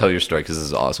 yeah. Tell your story because this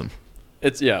is awesome.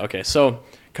 okay. So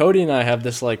Cody and I have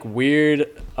this like weird,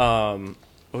 what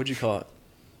would you call it?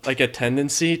 Like a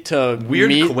tendency to Weird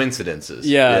meet, coincidences.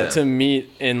 to meet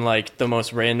in like the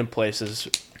most random places.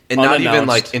 And not even unannounced.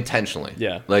 like intentionally.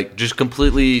 Yeah. Like just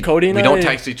completely. Cody and we don't I-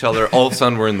 text each other. All of a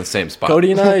sudden we're in the same spot.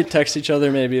 Cody and I text each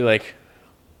other maybe like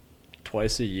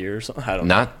twice a year or something. I don't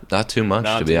know. Not too much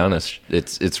Not to be too honest.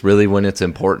 It's really when it's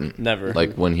important. Never.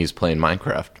 Like when he's playing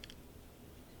Minecraft.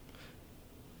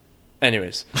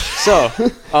 Anyways, so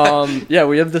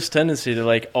we have this tendency to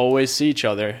like always see each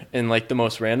other in like the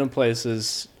most random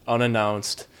places,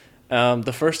 unannounced.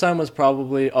 The first time was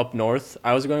probably up north.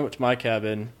 I was going to my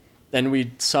cabin, and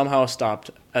we somehow stopped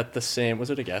at the same.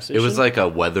 Was it a gas It station? was like a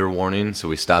weather warning, so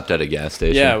we stopped at a gas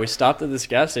station. yeah, we stopped at this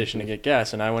gas station to get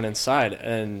gas, and I went inside,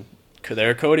 and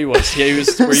there Cody was. He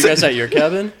was. Were you guys at your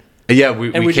cabin? Yeah,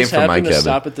 we And came just from my happened to cabin.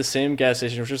 stop at the same gas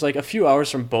station, which was like a few hours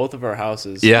from both of our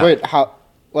houses. Yeah. Wait, how?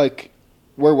 Like,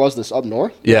 Where was this? Up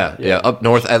north? Yeah, up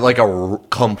north at like a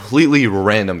completely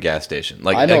random gas station.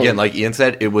 Like again, like Ian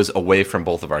said, it was away from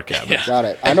both of our cabins. Yeah. Got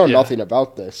it. I know nothing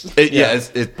about this.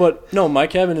 But no, my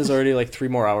cabin is already like 3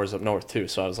 more hours up north too.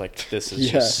 So I was like, this is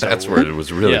just so that's weird. where it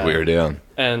was really weird. Yeah.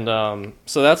 And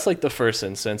so that's like the first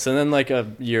instance. And then like a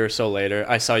year or so later,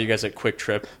 I saw you guys at Quick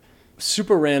Trip.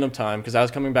 Super random time because I was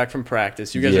coming back from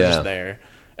practice. You guys were just there.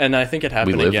 And I think it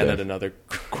happened again at another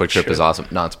Quick Trip is awesome.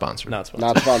 Not sponsored. Not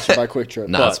sponsored by Quick Trip.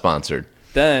 Not sponsored.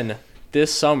 Then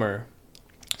this summer,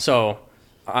 so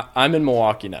I'm in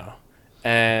Milwaukee now,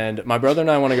 and my brother and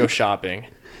I want to go shopping,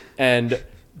 and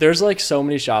there's like so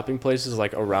many shopping places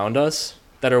like around us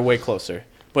that are way closer.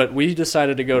 But we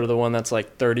decided to go to the one that's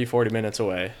like 30, 40 minutes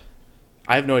away.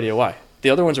 I have no idea why.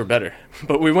 The other ones were better,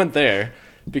 but we went there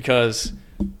because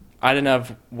I didn't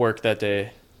have work that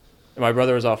day. My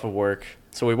brother was off of work.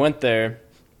 So we went there,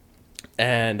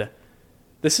 and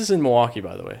this is in Milwaukee,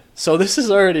 by the way. So this is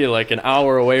already like an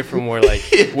hour away from where like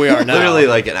we are now. Literally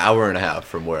like an hour and a half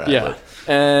from where I live.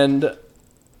 And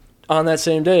on that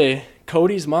same day,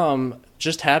 Cody's mom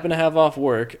just happened to have off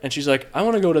work, and she's like, I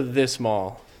want to go to this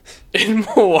mall in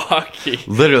Milwaukee.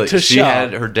 Literally, she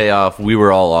had her day off. We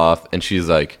were all off, and she's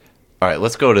like, all right,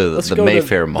 let's go to the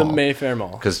Mayfair Mall. The Mayfair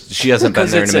Mall. Because she hasn't been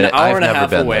there in a minute. I've never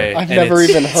been there. I've never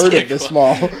even heard of this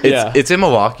mall. It's in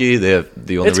Milwaukee. They have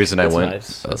the only reason I went.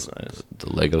 Nice. That's nice.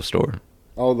 The Lego store.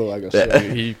 Oh, the Lego store.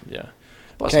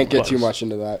 Can't get too much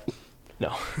into that.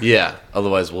 No. Yeah.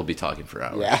 Otherwise, we'll be talking for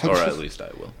hours. Yeah. Or at least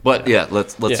I will. But yeah,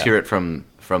 let's hear it from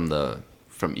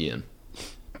Ian.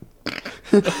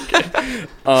 Okay.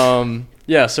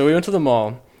 So we went to the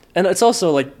mall. And it's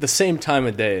also like the same time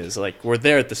of day is like we're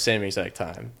there at the same exact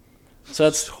time. So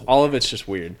that's all of it's just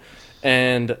weird.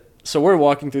 And so we're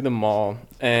walking through the mall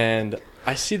and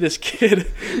I see this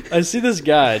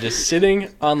guy just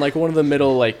sitting on like one of the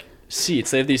middle like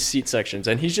seats. They have these seat sections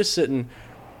and he's just sitting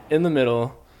in the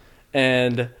middle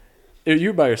and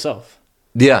you're by yourself.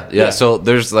 Yeah. So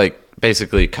there's like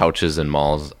basically couches in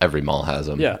malls. Every mall has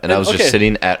them. Yeah. And I was just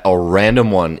sitting at a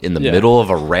random one in the middle of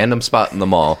a random spot in the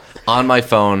mall on my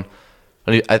phone.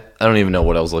 I don't even know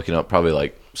what I was looking up. Probably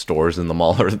like stores in the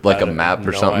mall or like a map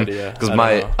or something. Because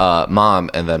my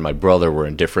mom and then my brother were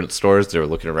in different stores. They were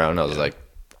looking around. I was like,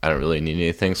 I don't really need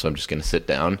anything, so I'm just going to sit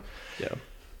down. Yeah.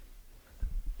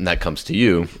 And that comes to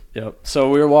you. Yep. So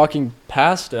we were walking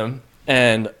past him,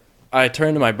 and I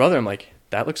turned to my brother. I'm like,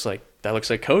 that looks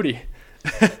like Cody.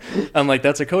 I'm like,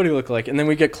 that's what Cody look like. And then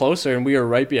we get closer, and we are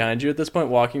right behind you at this point,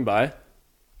 walking by.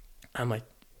 I'm like,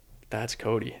 that's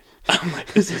Cody. I'm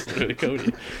like, this is literally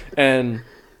Cody. And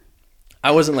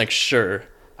I wasn't like sure.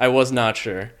 I was not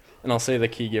sure. And I'll say the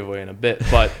key giveaway in a bit.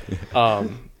 But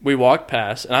we walked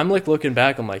past, and I'm like looking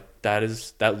back. I'm like, that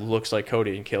looks like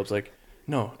Cody. And Caleb's like,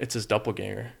 no, it's his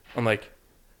doppelganger. I'm like,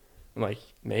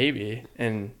 maybe.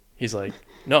 And he's like,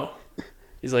 no.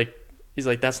 He's like,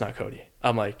 that's not Cody.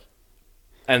 I'm like,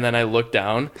 and then I look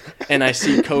down, and I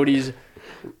see Cody's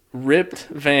ripped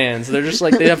Vans. They're just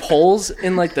like, they have holes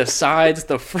in like the sides,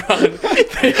 the front.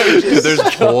 There's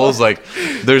holes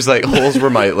there's holes where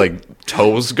my like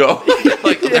toes go.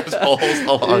 There's holes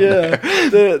along there.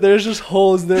 There's just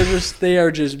holes. They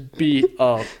are just beat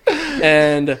up.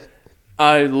 And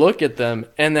I look at them,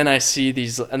 and then I see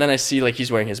like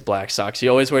he's wearing his black socks. He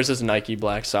always wears his Nike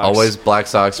black socks. Always black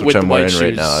socks, which I'm wearing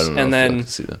right now. I don't know. And then, you can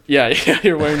see them. Yeah,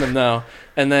 you're wearing them now.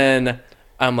 And then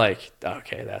I'm like,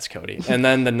 okay, that's Cody. And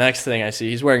then the next thing I see,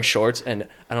 he's wearing shorts, and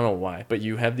I don't know why, but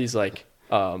you have these like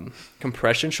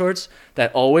compression shorts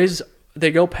that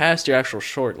they go past your actual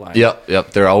short line.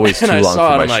 Yep. They're always too long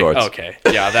for my shorts. Okay,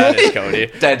 yeah, that is Cody.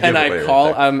 And I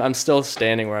call. Right I'm still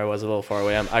standing where I was a little far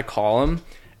away. I call him,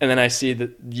 and then I see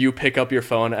that you pick up your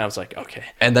phone, and I was like, okay.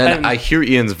 And then I hear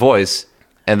Ian's voice,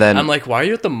 and then I'm like, why are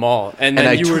you at the mall? And then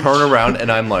I turn around, and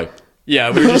I'm like,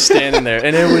 yeah, we were just standing there,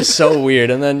 and it was so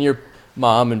weird. And then your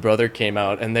mom and brother came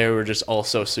out, and they were just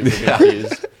also super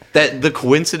confused. That the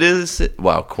coincidences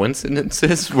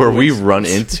where we run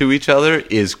into each other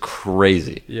is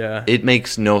crazy. Yeah. It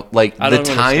makes the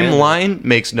timeline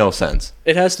makes no sense.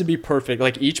 It has to be perfect.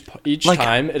 Like each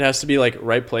time, it has to be like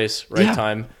right place, right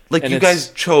time. Like you guys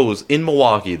chose in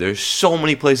Milwaukee. There's so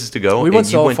many places to go. We went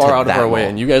so far out of our way,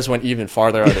 and you guys went even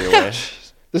farther out of your way.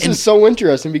 This is so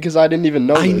interesting because I didn't even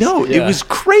know this. I know. Yeah. It was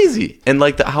crazy. And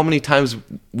like how many times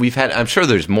we've had, I'm sure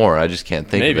there's more. I just can't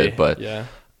think of it. But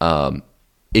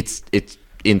it's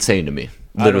insane to me.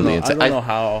 Literally insane. I don't know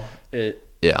how it...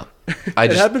 Yeah.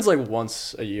 It happens like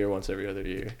once a year, once every other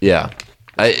year. Yeah.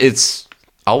 It's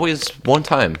always one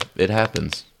time it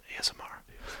happens.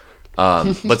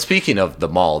 ASMR. But speaking of the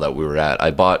mall that we were at,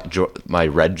 I bought my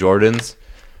red Jordans.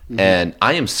 And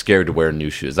I am scared to wear new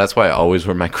shoes. That's why I always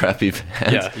wear my crappy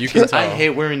Vans. Yeah, you can tell. I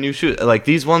hate wearing new shoes. Like,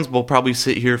 these ones will probably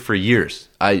sit here for years.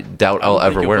 I doubt I'll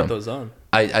ever wear them. Put those on.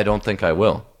 I don't think I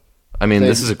will. I mean,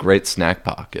 this is a great snack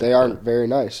pocket. They aren't very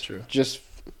nice. True. Just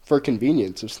for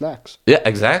convenience of snacks. Yeah,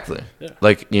 exactly. Yeah.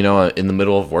 Like, you know, in the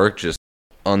middle of work, just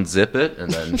unzip it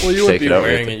and then Well, you wouldn't take be it out.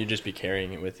 wearing it. You'd just be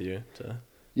carrying it with you.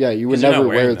 Yeah, you would 'Cause you're never not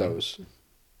wear wearing them. those.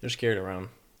 You're scared around.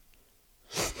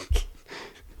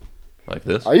 Like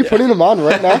this? Are you putting them on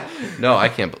right now? No, I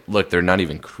can't. Look, they're not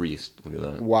even creased. Look at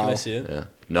that. Wow. Can I see it? Yeah.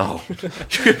 No. You're going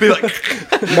to be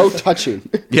like... No touching.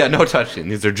 Yeah, no touching.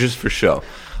 These are just for show.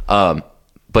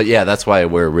 But yeah, that's why I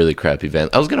wear really crappy Vans.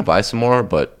 I was going to buy some more,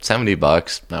 but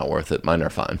 $70, not worth it. Mine are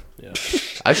fine. Yeah.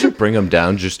 I should bring them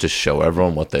down just to show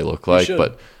everyone what they look like, should.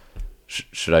 but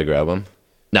should I grab them?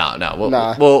 No,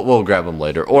 Nah. we'll grab them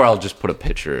later, or I'll just put a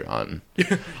picture on.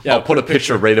 Yeah, I'll put a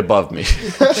picture right above me.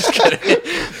 Just kidding.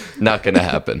 Not gonna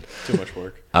happen. Too much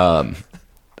work.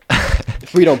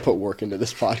 We don't put work into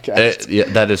this podcast. Yeah,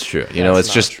 that is true. You know, That's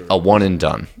it's not just true. a one and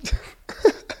done.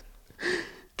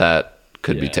 That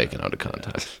could be Yeah. taken out of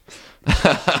context.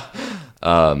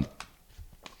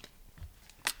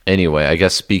 Anyway, I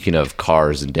guess speaking of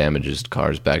cars and damages to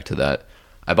cars, back to that.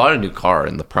 I bought a new car.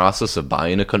 In the process of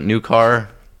buying a new car,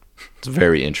 it's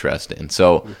very interesting.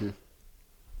 So,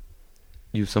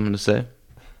 you have something to say?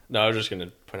 No, I was just going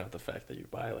to point out the fact that you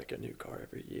buy like a new car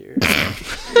every year.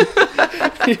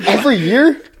 Every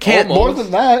year? Can't- more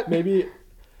than that. Maybe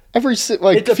Every it few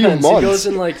depends.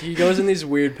 months. He goes in these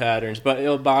weird patterns, but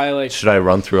he'll buy like Should I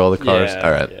run through all the cars? Yeah,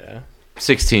 All right. Yeah.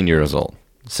 16 years old.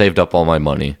 Saved up all my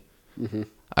money.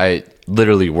 I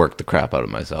literally worked the crap out of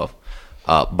myself.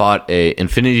 Bought a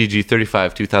Infiniti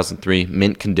G35 2003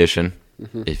 mint condition.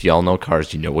 If y'all know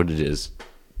cars, you know what it is.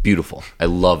 Beautiful. I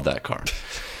love that car.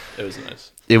 It was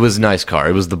nice. It was a nice car.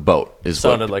 It was the boat.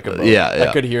 Sounded like a boat. Yeah.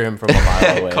 I could hear him from a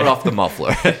mile away. Cut off the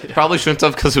muffler. Probably shouldn't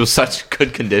have because it was such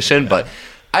good condition, but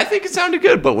I think it sounded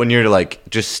good. But when you're like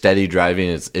just steady driving,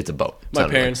 it's a boat. It My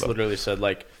sounded parents like a boat. literally said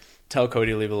like, "Tell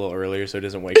Cody to leave a little earlier so he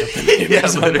doesn't wake up the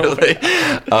neighbors." Yeah, on the way."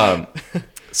 literally.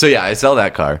 So yeah, I sell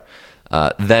that car.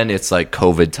 Then it's like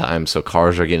COVID time, so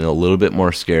cars are getting a little bit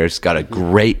more scarce. Got a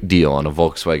great deal on a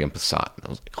Volkswagen Passat. I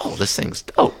was like, oh, this thing's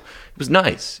dope. It was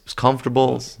nice. It was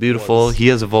comfortable, beautiful. He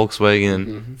has a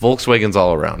Volkswagen. Volkswagens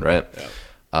all around, right?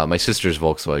 Yeah. My sister's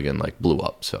Volkswagen like blew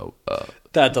up, so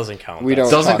That doesn't count. We That's-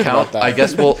 don't doesn't talk count. about that. I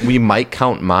guess we might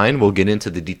count mine. We'll get into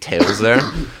the details there.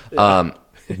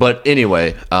 But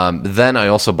anyway, then I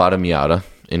also bought a Miata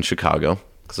in Chicago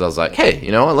because I was like, hey,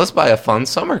 you know what? Let's buy a fun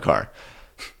summer car.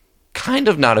 Kind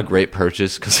of not a great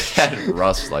purchase because it had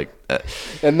rust like that.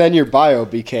 And then your bio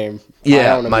became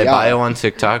Yeah, I own a my Miata. bio on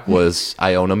TikTok was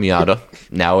I own a Miata.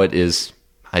 Now it is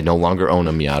I no longer own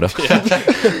a Miata.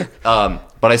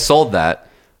 But I sold that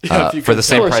if you for could the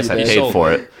same tell us price you I did. paid Sold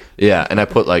for it. it. Yeah, and I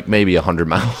put like maybe 100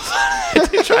 miles. I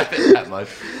didn't drive it that much.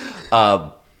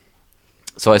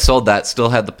 So I sold that, still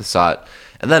had the Passat.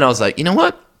 And then I was like, you know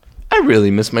what? I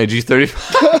really miss my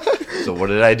G35. So what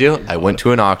did I do? I went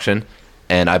to an auction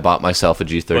and I bought myself a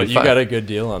G35. But you got a good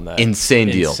deal on that. Insane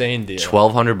deal. Insane deal.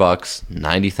 $1,200,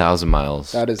 90,000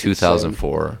 miles. That is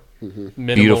 2004.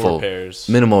 Minimal Beautiful repairs.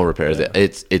 Minimal repairs. Yeah.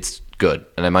 It's good,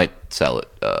 and I might sell it.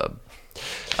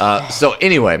 So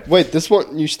anyway, Wait, this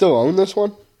one you still own this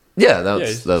one? yeah, that's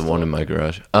he's the one in my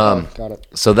garage. Got it.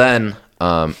 So then,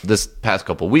 this past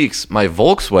couple weeks, my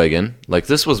Volkswagen, like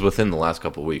this was within the last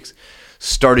couple weeks,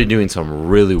 started doing some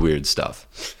really weird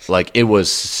stuff. Like it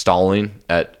was stalling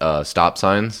at stop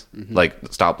signs, like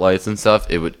stoplights and stuff.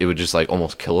 It would just like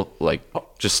almost kill, like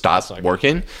just stop not good.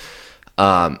 working.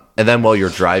 And then while you're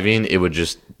driving, it would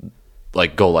just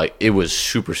like go like it was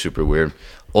super super weird.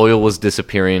 Oil was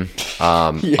disappearing.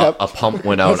 Yep. A pump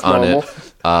went out That's on normal.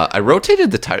 it. I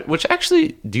rotated the tire, which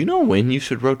actually, do you know when you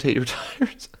should rotate your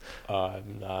tires?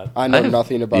 I'm not. I know I have-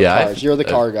 nothing about yeah, cars. You're the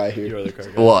car guy here. You're the car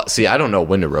guy. Well, see, I don't know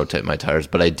when to rotate my tires,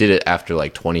 but I did it after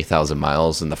like 20,000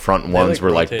 miles, and the front ones like,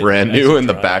 were like rotate brand as new, you and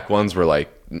the drive. back ones were like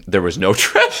there was no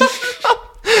tread.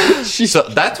 So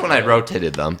that's when I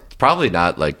rotated them. Probably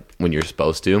not like when you're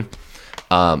supposed to.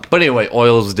 But anyway,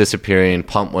 oil was disappearing,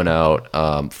 pump went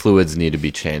out, fluids need to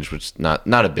be changed, which is not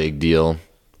a big deal.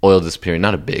 Oil disappearing,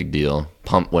 not a big deal.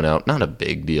 Pump went out, not a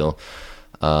big deal.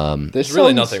 This There's really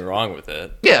sounds- nothing wrong with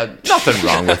it. Yeah, nothing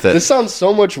wrong with it. This sounds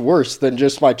so much worse than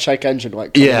just my check engine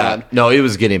light coming Yeah, on. no, it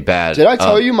was getting bad. Did I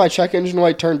tell you my check engine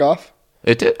light turned off?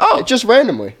 It did. Oh, Just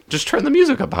rangery. just turn the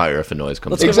music up higher if a noise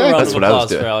comes. Let's up. give a round Exactly. of That's what I was applause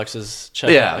doing. for Alex's check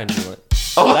Yeah. engine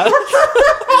light.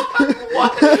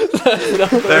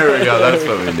 There we go. That's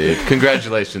what we need.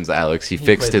 Congratulations, Alex. He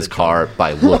fixed played his the car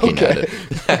by looking at it.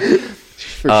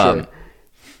 For sure.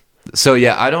 So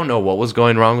yeah, I don't know what was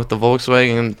going wrong with the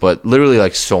Volkswagen, but literally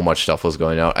like so much stuff was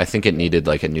going out. I think it needed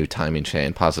like a new timing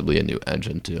chain, possibly a new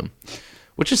engine too,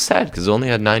 which is sad because it only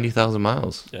had 90,000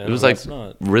 miles. Yeah, it was like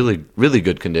really, really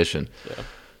good condition. Yeah.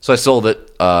 So I sold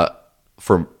it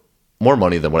for more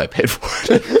money than what I paid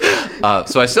for it.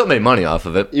 So I still made money off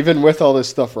of it. Even with all this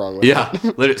stuff wrong with it. Yeah.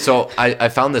 Literally, so I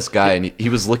found this guy, and he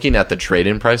was looking at the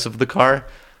trade-in price of the car,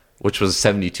 which was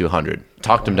 $7,200.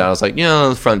 Talked him down. I was like,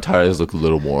 the front tires look a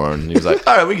little worn. And he was like,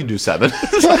 all right, we can do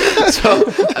 $7,000. So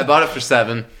I bought it for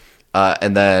 $7,000,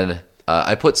 and then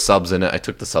I put subs in it. I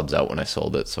took the subs out when I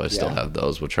sold it, so I still have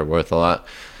those, which are worth a lot.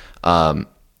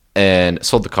 And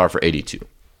sold the car for $82,000.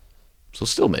 So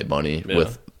still made money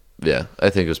with. Yeah, I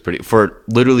think it was pretty for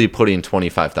literally putting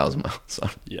 25,000 miles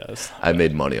on. Yes, I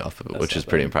made money off of it, which is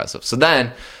pretty impressive. So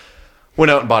then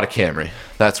went out and bought a Camry.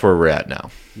 That's where we're at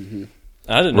now. Mm-hmm.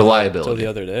 I didn't know that until the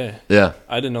other day. Yeah,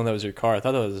 I didn't know that was your car. I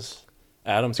thought that was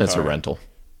Adam's car. It's a rental.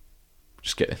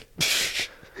 Just kidding.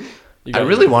 I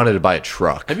really wanted to buy a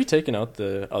truck. Have you taken out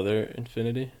the other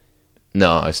Infinity?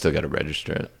 No, I still got to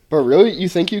register it. But really, you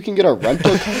think you can get a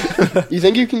rental car? You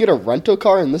think you can get a rental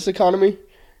car in this economy?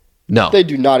 No. They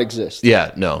do not exist.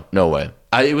 Yeah, no way.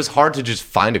 It was hard to just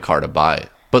find a car to buy.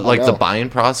 But like the buying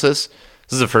process,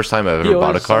 this is the first time I've ever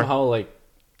bought a car. Somehow like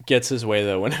gets his way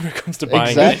though whenever it comes to buying.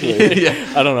 Exactly.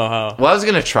 Yeah. I don't know how. Well, I was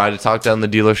going to try to talk down the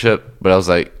dealership, but I was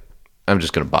like, I'm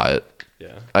just going to buy it.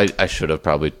 Yeah. I should have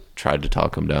probably tried to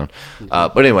talk him down.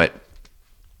 But anyway,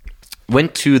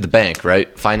 went to the bank,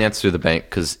 right? Finance through the bank,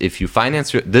 because if you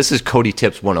finance through... This is Cody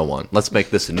Tips 101. Let's make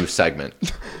this a new segment.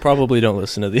 Probably don't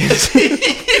listen to these.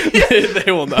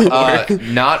 they will not work.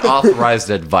 Not authorized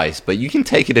advice, but you can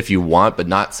take it if you want, but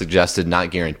not suggested,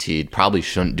 not guaranteed. Probably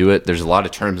shouldn't do it. There's a lot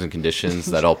of terms and conditions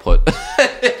that I'll put...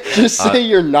 Just say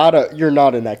you're not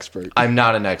an expert. I'm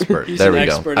not an expert. There we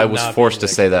go. I was forced to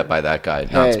say that by that guy,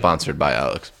 not sponsored by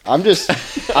Alex. I'm just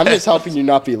helping you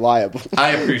not be liable.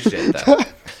 I appreciate that.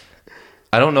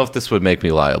 I don't know if this would make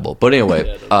me liable, but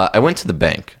anyway, I went to the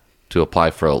bank to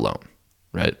apply for a loan,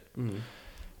 right? Mm-hmm.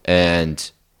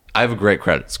 And I have a great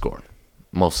credit score,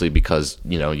 mostly because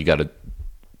you got to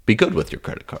be good with your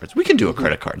credit cards. We can do a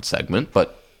credit card segment,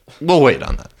 but we'll wait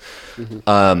on that.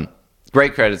 Mm-hmm.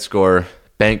 Great credit score.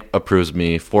 Bank approves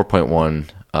me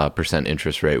 4.1%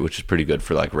 interest rate, which is pretty good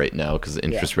for like right now because the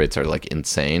interest rates are like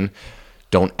insane.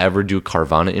 Don't ever do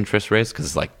Carvana interest rates because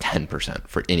it's like 10%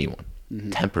 for anyone.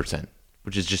 10%,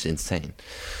 which is just insane.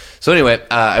 So anyway,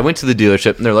 I went to the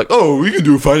dealership and they're like, "Oh, we can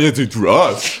do financing through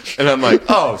us." And I'm like,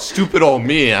 "Oh, stupid old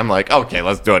me." I'm like, "Okay,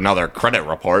 let's do another credit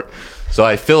report." So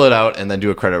I fill it out and then do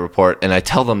a credit report and I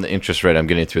tell them the interest rate I'm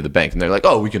getting through the bank and they're like,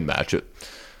 "Oh, we can match it."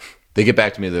 They get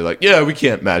back to me. They're like, "Yeah, we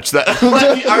can't match that." I'm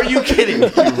like, are you kidding me?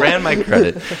 You ran my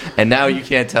credit, and now you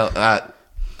can't tell.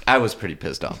 I was pretty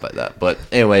pissed off by that. But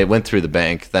anyway, went through the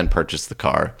bank, then purchased the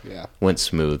car. Yeah, went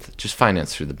smooth. Just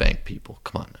finance through the bank, people.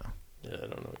 Come on now. Yeah, I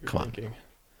don't know what you're thinking.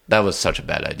 That was such a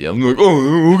bad idea. I'm like,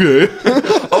 "Oh, okay.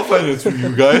 I'll finance for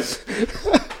you guys."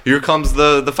 Here comes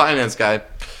the finance guy.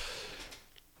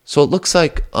 So it looks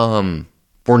like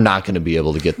we're not going to be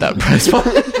able to get that price point.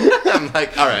 I'm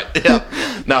like, all right, yeah,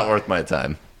 not worth my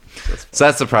time. So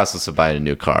that's the process of buying a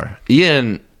new car.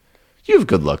 Ian, you have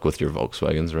good luck with your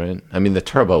Volkswagens, right? I mean, the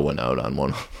turbo went out on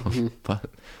one of them, but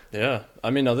yeah. I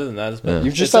mean, other than that, it's been.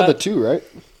 You've just had the two, right?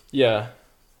 Yeah,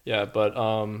 but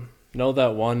no,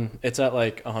 that one, it's at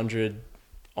like 100,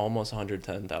 almost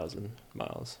 110,000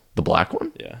 miles. The black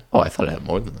one? Yeah. Oh, I thought it had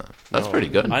more than that. That's pretty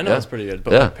good. I know it's pretty good,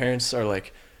 but my parents are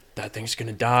like, "That thing's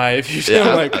gonna die if you."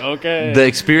 I'm like, okay. The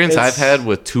experience I've had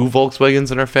with two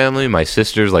Volkswagens in our family, my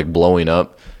sister's like blowing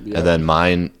up, and then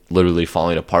mine literally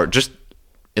falling apart just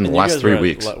in the last 3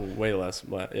 weeks. Way less,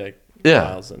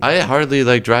 miles than I hardly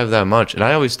like drive that much, and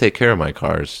I always take care of my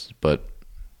cars, but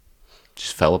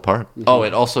just fell apart. Mm-hmm. Oh,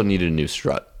 it also needed a new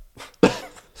strut.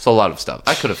 So a lot of stuff.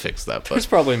 I could have fixed that, but there's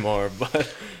probably more.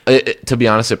 But to be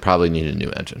honest, it probably needed a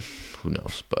new engine. Who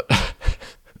knows? But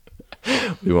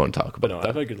we won't talk about that.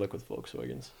 I've had good luck with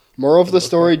Volkswagens. Moral of the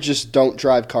story, just don't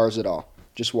drive cars at all.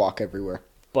 Just walk everywhere.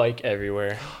 Bike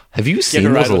everywhere. Have you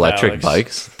seen those electric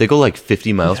bikes? They go like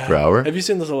 50 miles per hour. Have you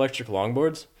seen those electric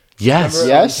longboards? Yes.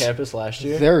 Yes. On campus last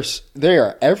year? They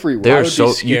are everywhere.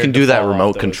 You can do that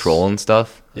remote control and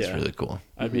stuff. That's really cool.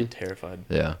 I'd be terrified.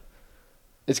 Yeah.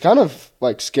 It's kind of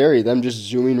like scary, them just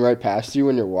zooming right past you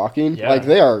when you're walking. Yeah. Like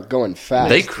they are going fast.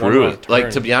 They cruise.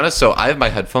 Like, to be honest, so I have my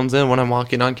headphones in when I'm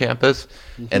walking on campus,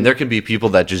 and there can be people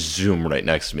that just zoom right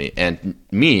next to me. And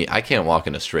me, I can't walk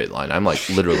in a straight line. I'm like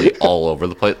literally all over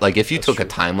the place. Like if you took a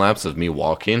time lapse of me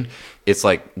walking, it's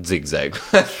like zigzag.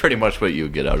 That's pretty much what you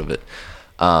would get out of it.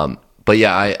 But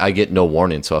yeah, I get no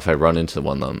warning. So if I run into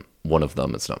one of them, one of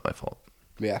them, it's not my fault.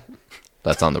 Yeah.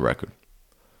 That's on the record.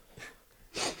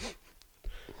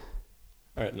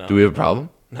 All right, no. Do we have a problem?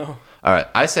 No. All right.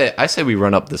 I say we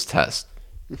run up this test.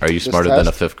 Are you This smarter than a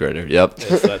test? fifth grader? Yep.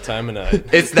 It's that time of night.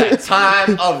 It's that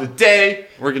time of the day.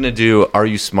 We're going to do, are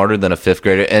you smarter than a fifth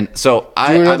grader? And so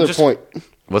Do another point.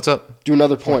 What's up? Do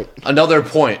another point. Another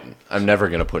point. I'm never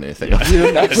going to put anything up.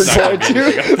 You're never going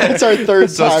to. That's our third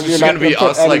So time. it's You're just not going to be put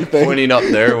us like anything. pointing up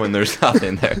there when there's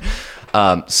nothing there.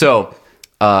 I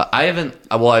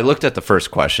looked at the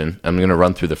first question. I'm going to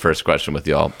run through the first question with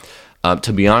y'all.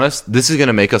 To be honest, this is going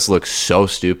to make us look so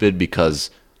stupid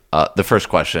because the first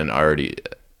question I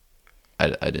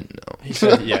didn't know. He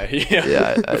said, yeah.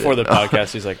 I Before the didn't know.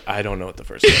 podcast, he's like, I don't know what the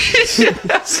first question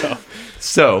is.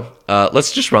 So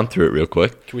let's just run through it real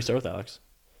quick. Can we start with Alex?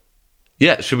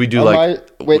 Yeah, should we do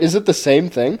Wait, is it the same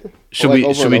thing? Should Like we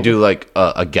over should and we over? do like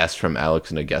a guess from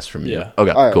Alex and a guess from you? Yeah. Okay,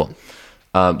 All right.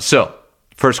 cool. So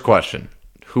first question: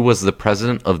 who was the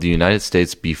president of the United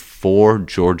States before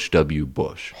George W.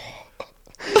 Bush?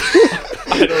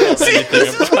 I don't know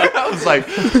anything about I was like,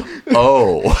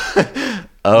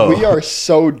 oh. We are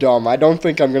so dumb. I don't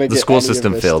think I'm going to get The school any of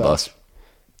system this failed stuff. us.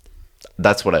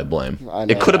 That's what I blame. I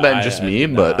know. It could have been just me,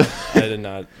 but I did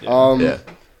not. Yeah, yeah.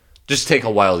 Just take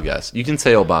a wild guess. You can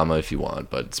say Obama if you want,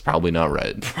 but it's probably not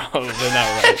right. probably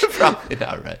not right. Probably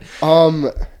not right.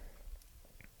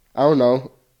 I don't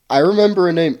know. I remember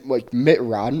a name like Mitt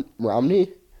Romney.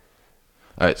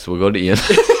 All right, so we'll go to Ian.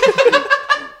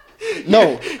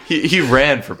 No. he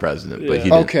ran for president, but he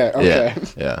Yeah. didn't. Okay.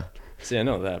 Yeah. See, I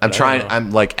know that. I'm but I trying. don't know.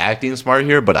 I'm like acting smart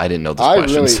here, but I didn't know this I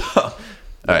question. really- So.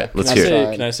 All right, let's Can I hear it.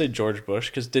 say? Can I say George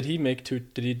Bush? Because did he make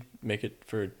it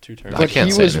for 2 terms? I But can't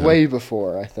he say was no. way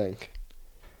before, I think.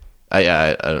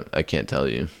 I can't tell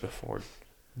you. Before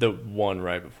the one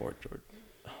right before George.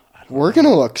 We're going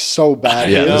to look so bad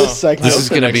Yeah, in know. this segment. This hope is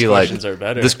the gonna next be like questions are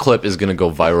better. this clip is gonna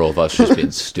go viral of us just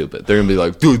being stupid. They're gonna be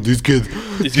like, dude, these kids,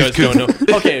 These guys don't know.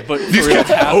 Okay, but for real,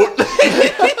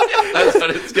 That's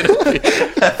what it's gonna be.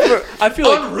 I feel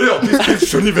like Unreal. These kids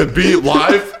shouldn't even be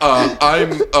live. I'm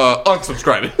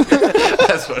unsubscribing.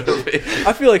 That's what it'll be.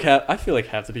 I feel like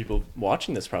half the people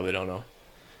watching this probably don't know.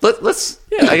 Let's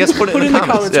I guess put it in the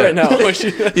comments right now.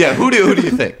 Yeah, who do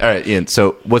you think? All right, Ian.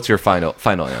 So what's your final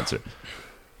answer?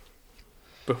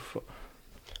 Before,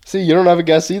 See, you don't have a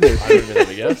guess either. I don't even have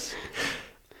a guess.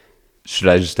 Should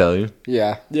I just tell you?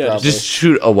 Yeah. Yeah, probably. Just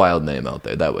shoot a wild name out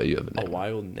there. That way you have a A name.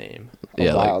 wild name.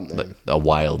 Yeah, wild like name. a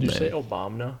wild Did you say name.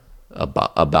 Obama? A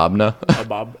Bobna? A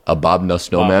Bob? A Bobna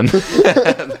snowman?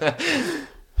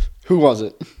 Who was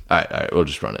it? All right, we'll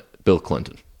just run it. Bill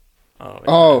Clinton. Oh, yeah.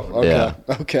 Oh, okay. Yeah.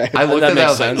 Okay. I looked That at that. I makes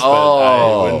was like, sense, but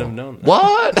I wouldn't have oh, known that.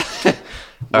 what?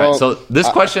 All Well, right, so this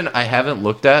question I haven't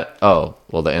looked at. Oh,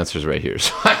 well, the answer's right here.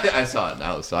 So I saw it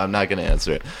now, so I'm not going to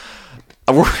answer it.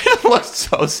 We're going to look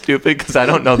so stupid because I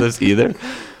don't know this either.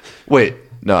 Wait,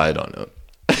 no, I don't know.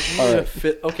 All right.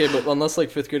 Okay, but unless like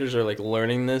fifth graders are like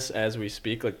learning this as we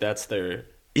speak, like that's their.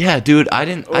 Yeah, dude, I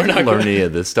didn't not learn gonna- any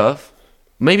of this stuff.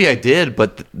 Maybe I did,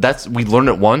 but we learn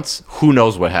it once. Who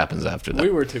knows what happens after that?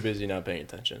 We were too busy not paying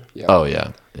attention. Yeah. Oh,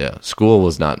 yeah. School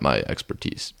was not my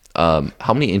expertise. How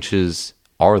many inches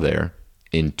are there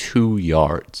in 2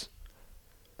 yards?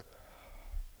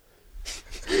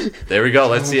 There we go.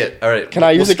 Let's see it. All right. Can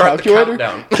I use a start the calculator?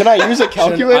 countdown. Can I use a I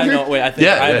calculator? know. Wait, I think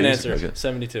Yeah, I have an yeah, answer. okay.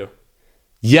 72.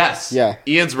 Yes. Yeah.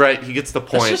 Ian's right. He gets the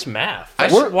That's point. just math.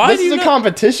 This is a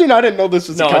competition? I didn't know this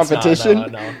was a it's not.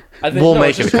 competition. No. I think, We'll no,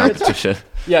 make it's it a just- competition.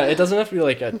 Yeah, it doesn't have to be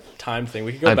like a time thing.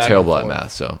 We could go I'm back. terrible and at forth.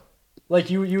 math, so.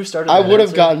 Like you started. I that would have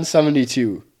answer. gotten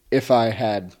 72 if I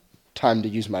had time to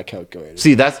use my calculator.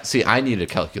 See, I need a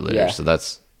calculator, Yeah. so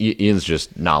that's Ian's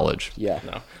just knowledge. Yeah.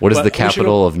 No. What is But the we should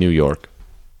capital of New York?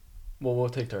 Well, we'll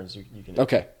take turns. You can.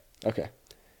 Okay.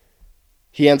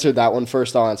 He answered that one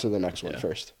first. I'll answer the next one Yeah.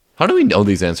 first. How do we know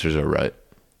these answers are right?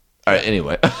 All right,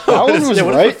 anyway. That one was Yeah,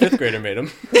 what right. if a fifth grader made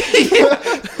him?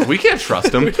 We can't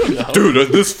trust him. know.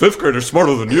 Dude, this fifth grader's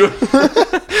smarter than you.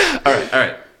 All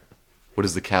right. What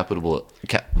is the capital?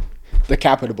 The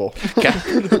capital.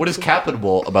 What is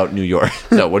capital about New York?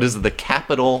 No, what is the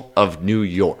capital of New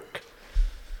York?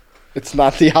 It's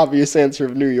not the obvious answer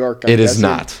of New York. I'm It is guessing.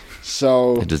 not.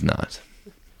 So It is not.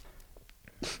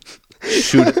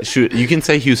 Shoot. You can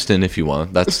say Houston if you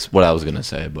want. That's what I was gonna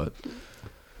say, but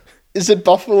is it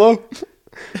Buffalo?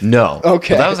 no.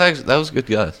 Okay. But that was a good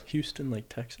guess. Houston, like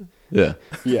Texas? Yeah.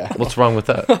 Yeah. What's wrong with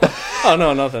that? Oh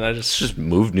no, nothing. I just Just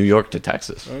move New York to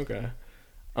Texas. okay.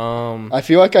 I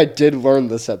feel like I did learn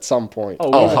this at some point.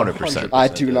 Oh, we 100%. I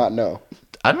do not know.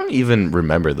 I don't even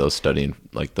remember those studying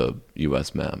like the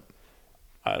U.S. map.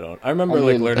 I don't. I remember I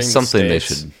like mean, learning that's the something they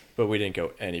states, should- but we didn't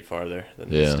go any farther than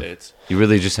the Yeah. states. You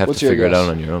really just have What's to your figure it guess? out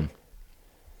on your own.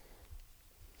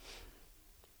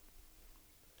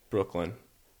 Brooklyn.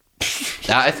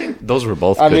 I think those were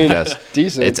both I good mean, guess.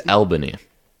 decent. It's Albany.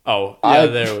 Oh, yeah,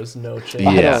 there was no chance.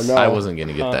 I Yeah, don't know. I wasn't going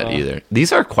to get that either.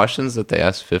 These are questions that they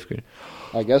asked fifth grade.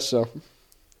 I guess so.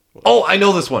 Oh, I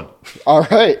know this one. All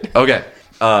right. Okay.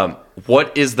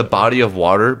 What is the body of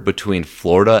water between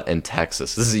Florida and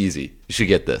Texas? This is easy. You should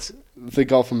get this. The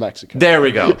Gulf of Mexico. There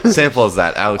we go. Simple as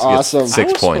that. Alex Awesome. gets I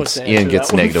 6 was points. supposed to Ian answer gets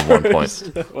that one negative 1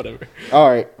 first. point. Whatever. All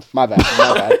right. My bad.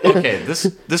 My bad. Okay, this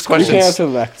You can question's answer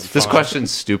the next. this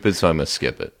question's stupid, so I'm gonna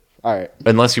skip it. All right.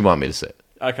 Unless you want me to say it.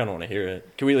 I kind of want to hear it.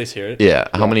 Can we at least hear it? Yeah.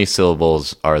 How many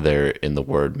syllables are there in the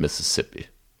word Mississippi?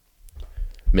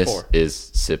 Four.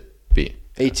 Mississippi.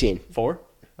 18. 4?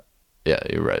 Yeah,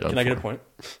 you're right. Can I get a point?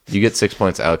 You get 6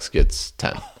 points. Alex gets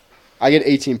 10. I get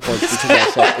 18 points because I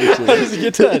said 18. Does he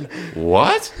get 10?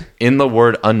 What? In the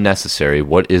word unnecessary,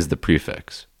 what is the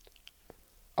prefix?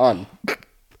 On.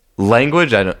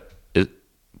 Language, I don't.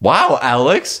 Wow,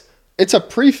 Alex. It's a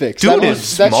prefix. Dude That's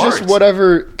is just smart.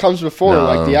 whatever comes before,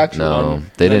 like the actual no,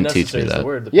 one. they Then didn't teach me necessary is the that.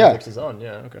 word. The Yeah. prefix is on.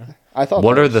 Yeah, okay. I thought.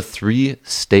 What that are was- the 3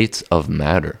 states of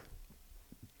matter?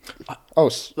 I'm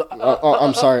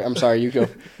sorry. I'm sorry. You go.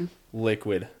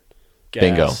 Liquid, gas,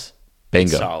 Bingo.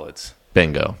 Bingo. solids.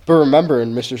 Bingo. But remember,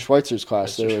 in Mr. Schweitzer's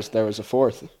class, there was a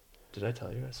fourth. Did I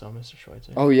tell you I saw Mr.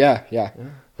 Schweitzer? Oh yeah.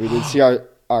 We did see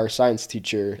our science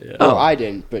teacher. Yeah. Well, Oh. I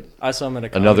didn't, but I saw him at a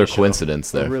comedy Another show.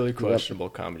 coincidence A there. really questionable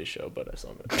comedy show, but I saw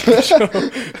him at a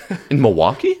comedy show. In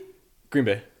Milwaukee? Green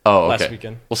Bay. Oh, okay. Last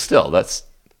weekend. Well, still, that's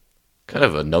kind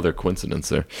of another coincidence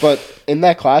there. but in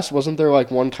that class, wasn't there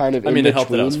like one kind of? I mean, in it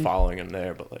helped that I was between? following him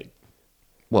there, but like,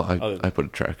 Well, Other- I put a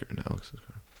tracker in Alex's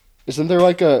car. Isn't there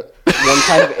like a one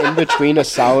kind of in between a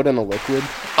solid and a liquid?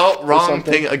 Oh, wrong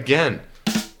something. thing again.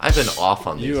 I've been off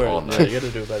on these you all are. night. Yeah, you got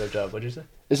to do a better job. What'd you say?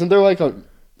 Isn't there like a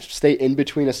state in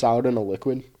between a solid and a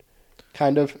liquid?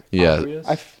 Kind of. Yeah, Aqueous?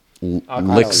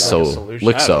 Lixo. solution.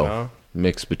 I don't Lixo. know.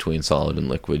 Mix between solid and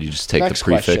liquid. You just take Next the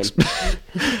prefix.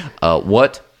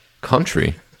 What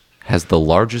country has the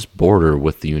largest border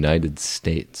with the United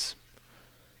States?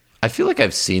 I feel like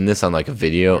I've seen this on like a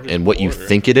video, and what you border?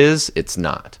 think it is, it's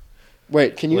not.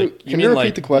 Wait, can you Like, can you mean, repeat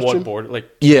like, the question? What border? Like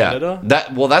Yeah, Canada?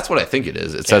 that's what I think it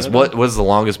is. It says Canada? what was the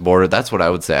longest border? That's what I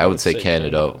would say. I would say say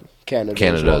Canada.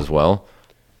 Canada As well.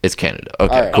 It's Canada.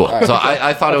 Okay, All right, cool. all right. So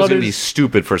I thought it was thought going it to be was-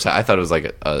 stupid for a second. I thought it was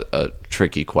like a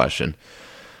tricky question.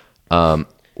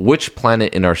 Which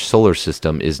planet in our solar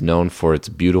system is known for its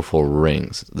beautiful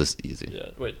rings? This is easy. Yeah.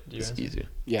 Wait. Do you This is answer? easy.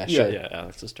 Yeah, Yeah. sure. Yeah.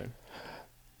 Alex's turn.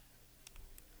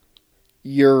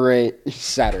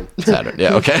 Saturn. Saturn.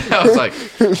 Yeah, okay. I was like,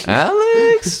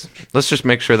 Alex. Let's just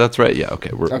make sure that's right. Yeah,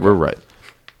 okay. We're right.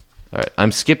 All right.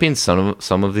 I'm skipping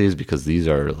some of these because these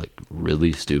are like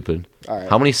really stupid. All right.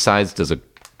 How many sides does a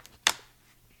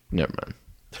Never mind.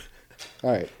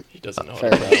 All right. He doesn't know.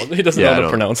 Fair How to pronounce, he doesn't know how to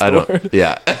pronounce the word.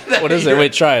 Yeah. What is it?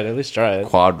 Wait. Try it. At least try it.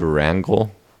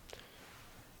 Quadrangle.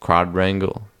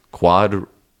 Quadrangle. Quadrangle.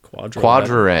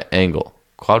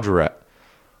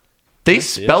 They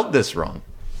see it? spelled this wrong.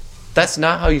 That's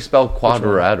not how you spell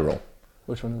quadrilateral.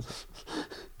 Which one is it?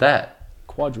 That.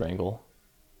 Quadrangle.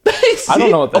 I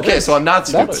don't know what that okay, is. so I'm not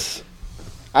stupid.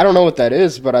 I don't know what that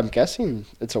is, but I'm guessing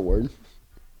it's a word.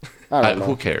 I don't know.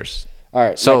 Who cares? All right,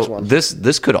 next So one.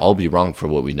 this could all be wrong for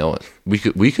what we know it.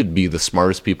 We could be the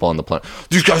smartest people on the planet.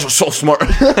 These guys are so smart.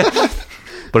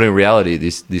 But in reality,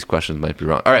 these questions might be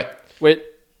wrong. All right. Wait.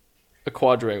 A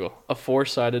quadrangle. A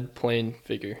four-sided plane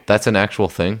figure. That's an actual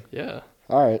thing. Yeah.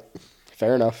 All right,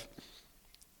 fair enough.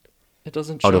 It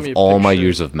doesn't show Out of me a all my picture.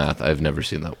 years of math, I've never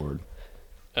seen that word.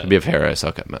 To be fair, I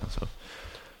suck at math.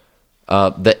 So,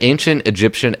 the ancient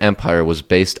Egyptian empire was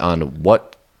based on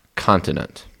what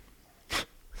continent?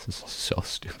 This is so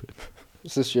stupid.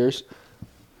 Is this yours?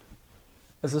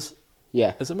 Is this?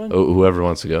 Yeah. Is it mine? Oh, whoever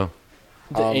wants to go.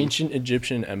 The ancient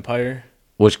Egyptian empire.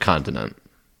 Which continent?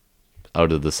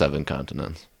 Out of the 7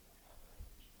 continents.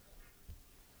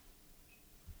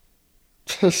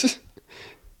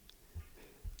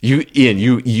 Ian,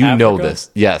 you know Africa? this.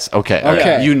 Yes. Okay. All right.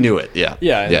 Okay. You knew it. Yeah.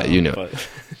 Yeah. I know, you knew it.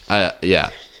 but- Yeah.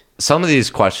 Some of these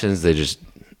questions, they just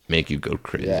make you go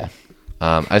crazy. Yeah.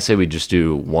 I say we just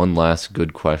do one last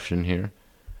good question here.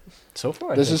 So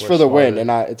far, I This think is we're for the win,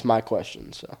 smarter. and it's my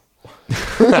question. So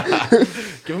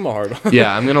Give him a hard one.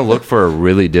 Yeah, I'm gonna look for a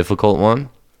really difficult one.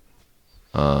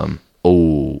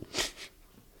 Oh.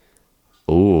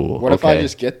 what if okay. I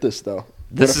just get this though?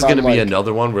 This What is if gonna I'm be like-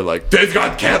 another one where like these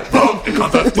guys can't vote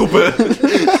because they're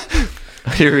stupid.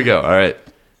 Here we go.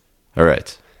 All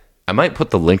right. I might put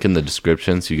the link in the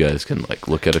description so you guys can like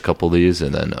look at a couple of these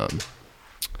and then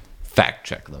fact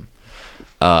check them.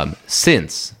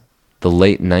 Since the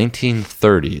late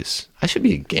 1930s, I should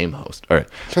be a game host. All right.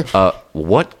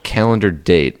 What calendar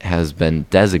date has been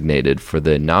designated for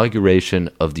the inauguration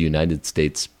of the United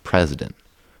States president?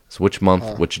 So which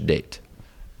month, which date?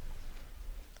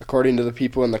 According to the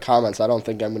people in the comments, I don't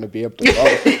think I'm going to be able to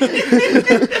vote.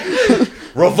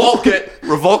 Revoke it.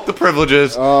 Revoke the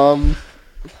privileges.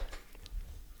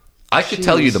 I could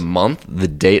tell you the month, the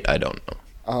date, I don't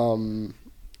know.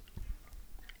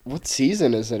 What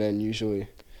season is it in usually?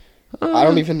 I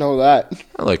don't even know that.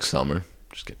 I like summer.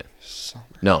 Just kidding. Summer.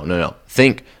 No.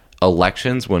 Think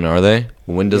elections. When are they?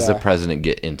 When does the president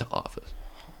get into office?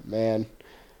 Man.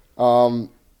 I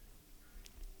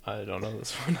don't know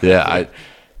this one. Yeah,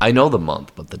 I know the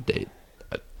month, but the date,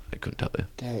 I couldn't tell you.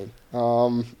 Dang.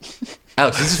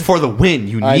 Alex, this is for the win.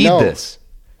 You I need know. this.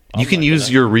 You can use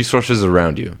your resources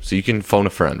around you. So you can phone a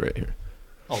friend right here.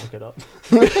 I'll look it up.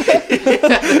 There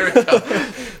we go.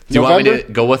 Do you want me to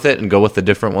go with it and go with a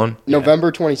different one?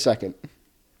 November 22nd.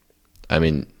 I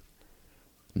mean,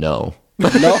 no.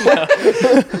 No?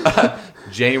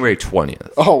 January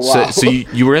 20th. Oh, wow. So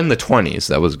you were in the 20s.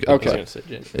 That was good. Okay. I was gonna say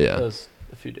January. Yeah. That was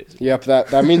a few days ago. Yep,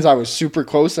 that means I was super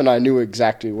close and I knew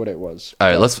exactly what it was. All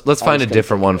right, let's find a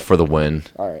different one for the win.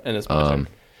 All right. And it's my turn.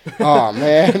 Oh,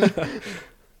 man.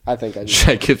 I think I Should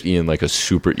I give Ian like a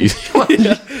super easy one?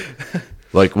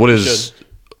 Like, what is...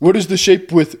 What is the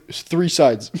shape with 3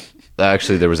 sides?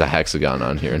 Actually, there was a hexagon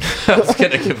on here. And I was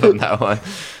going to give him that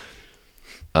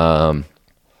one.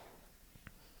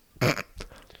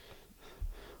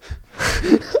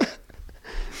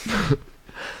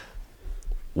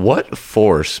 What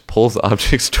force pulls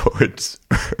objects towards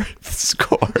Earth's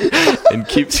core and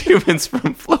keeps humans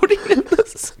from floating in the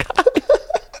sky?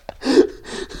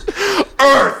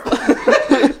 Earth!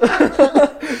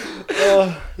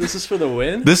 This is for the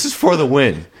win? This is for the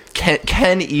win.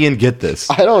 Can Ian get this?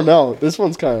 I don't know. This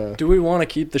one's kind of... Do we want to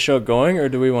keep the show going or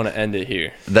do we want to end it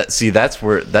here? That's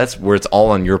where it's all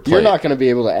on your plate. You're not going to be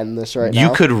able to end this right now.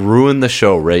 You could ruin the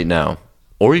show right now,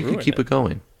 or you could keep it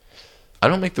going. I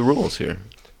don't make the rules here.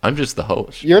 I'm just the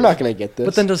host. You're not going to get this.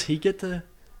 But then does he get to...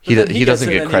 He But then doesn't gets it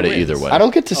get and credit he wins. either way. I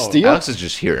don't get to steal? Alex is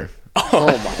just here. Oh,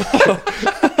 my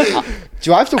God.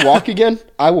 Do I have to walk again?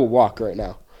 I will walk right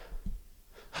now.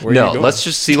 Where are you No, going? let's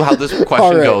just see how this question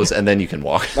All right. goes, and then you can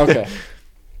walk. Okay.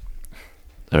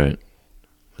 All right.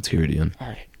 Let's hear it, Ian. All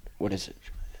right. What is it?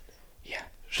 Yeah.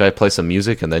 Should I play some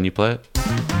music and then you play it?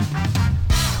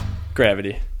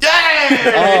 Gravity. Yeah! You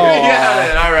got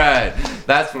it. All right.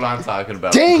 That's what I'm talking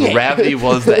about. Dang it. Gravity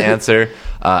was the answer.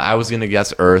 I was going to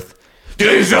guess Earth.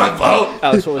 Please don't vote.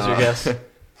 Alex, what was your guess?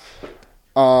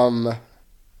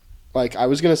 Like, I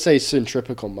was going to say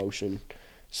centripetal motion.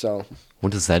 So,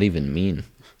 What does that even mean?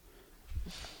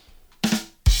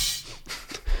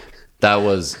 That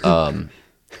was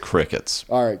crickets.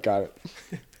 all right, got it.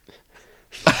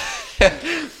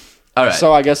 All right.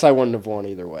 So, I guess I wouldn't have won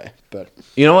either way, but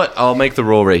You know what? I'll make the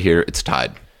rule right here. It's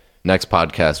tied. Next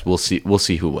podcast, we'll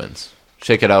see who wins.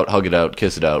 Shake it out, hug it out,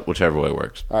 kiss it out, whichever way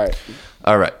works. all right.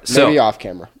 All right. So Maybe off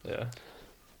camera. Yeah.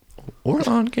 or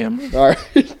on camera. All right.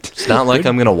 It's not like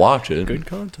I'm gonna watch it. Good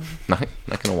content. Not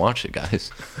gonna watch it,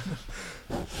 guys.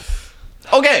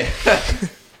 Okay.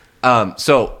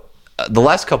 So the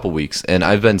last couple weeks, and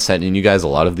I've been sending you guys a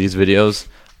lot of these videos.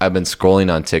 I've been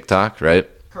scrolling on TikTok, right?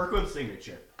 Kirkwood's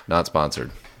signature. Not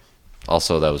sponsored.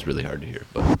 Also, that was really hard to hear.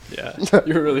 But Yeah.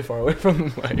 You were really far away from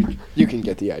the mic. You can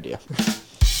get the idea.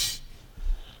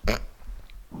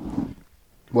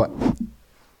 What?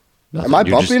 Am I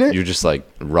bumping it? You're just like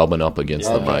rubbing up against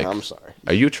the Okay, mic. I'm sorry.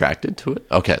 Are you attracted to it?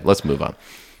 Okay, let's move on.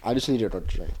 I just needed a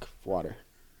drink of water.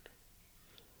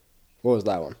 What was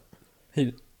that one?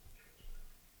 He,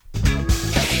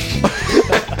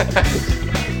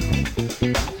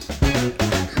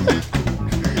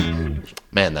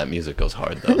 Man, that music goes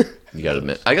hard though. You gotta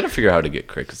admit. I gotta figure out how to get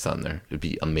crickets on there. It'd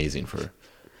be amazing for.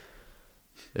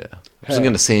 Yeah. I wasn't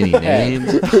gonna say any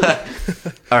names.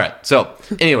 All right. So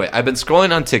anyway, I've been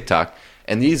scrolling on TikTok,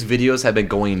 and these videos have been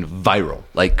going viral,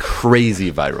 like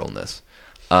crazy viralness.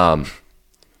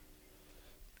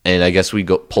 And I guess we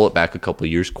go pull it back a couple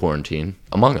of years. Quarantine.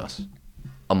 Among Us.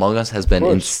 Among Us has been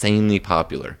insanely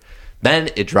popular. Then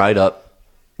it dried up.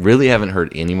 Really haven't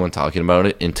heard anyone talking about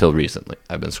it until recently.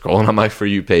 I've been scrolling on my For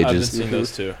You I've been pages. seeing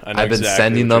those too. I know I've been exactly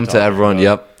sending what them you're to talking everyone. about.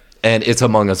 Yep. And it's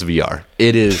Among Us VR.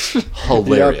 It is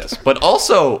hilarious, but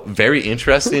also very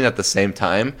interesting at the same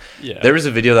time. Yeah. There was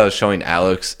a video that was showing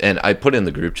Alex, and I put it in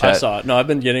the group chat. I saw it. No, I've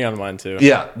been getting on mine too.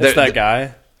 Yeah, It's that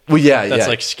guy. Well, yeah, That's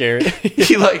like scary.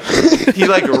 he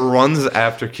runs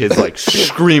after kids like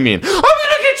screaming, "I'm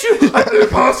gonna get you! I'm the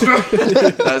imposter!"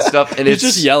 That stuff, and He's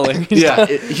just yelling.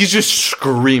 He's just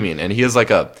screaming, and he has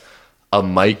like a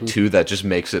mic too that just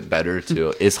makes it better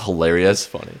too. It's hilarious. It's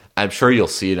funny. I'm sure you'll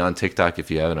see it on TikTok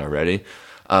if you haven't already.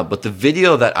 But the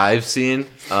video that I've seen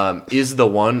is the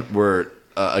one where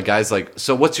a guy's like,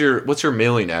 "So what's your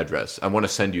mailing address? I want to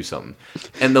send you something."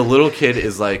 And the little kid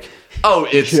is like, "Oh,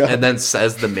 it's," and then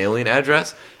says the mailing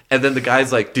address. And then the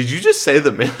guy's like, "Did you just say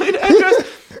the mailing address?"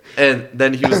 And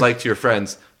then he was like to your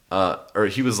friends, or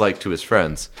he was like to his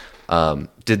friends,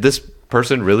 "Did this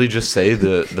person really just say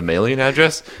the mailing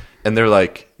address?" And they're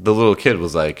like, the little kid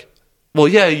was like, "Well,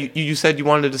 yeah, you said you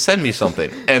wanted to send me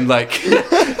something." And like,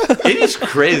 it is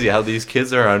crazy how these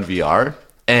kids are on VR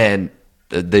and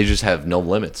they just have no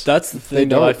limits. That's the thing,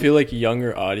 though. I feel like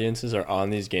younger audiences are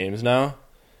on these games now,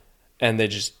 and they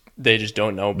just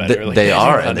don't know better. They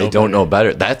don't know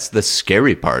better. That's the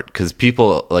scary part, because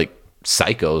people like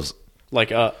psychos. Like,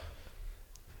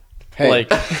 hey,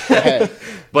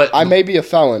 But I may be a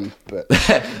felon, but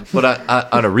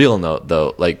on a real note,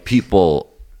 though, like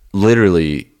people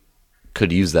literally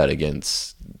could use that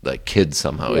against like kids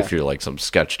somehow if you're like some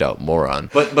sketched out moron.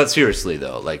 But seriously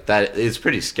though, like that is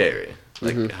pretty scary.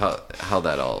 Like how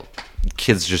that all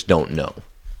kids just don't know.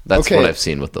 That's what I've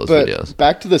seen with those videos.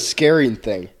 Back to the scaring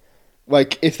thing.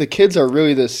 Like if the kids are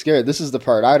really this scared, this is the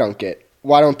part I don't get.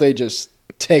 Why don't they just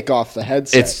take off the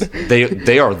headset?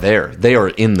 They are there. They are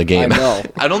in the game. I know.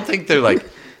 I don't think they're like.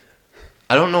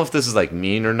 I don't know if this is like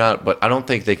mean or not, but I don't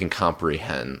think they can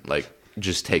comprehend like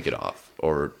just take it off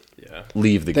or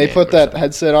leave the game. They put that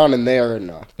headset on and they are in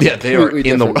they are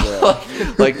in the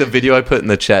world. Like the video I put in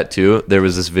the chat too. There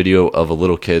was this video of a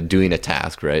little kid doing a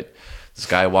task. Right, this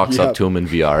guy walks up to him in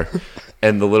VR,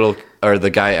 and the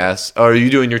guy asks, "Are you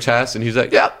doing your task?" And he's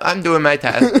like, "Yeah, I'm doing my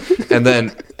task." And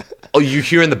then you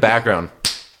hear in the background.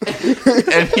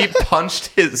 And he punched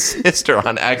his sister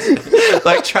on accident,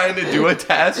 like trying to do a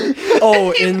task.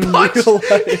 Oh, in real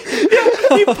life.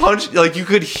 Yeah, he punched, like you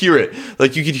could hear it.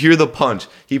 Like you could hear the punch.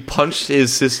 He punched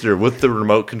his sister with the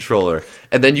remote controller.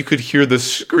 And then you could hear the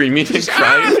screaming and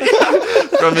crying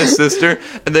from his sister.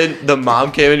 And then the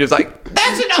mom came and he was like,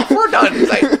 "That's enough, we're done." He's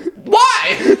like,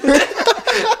 "Why?"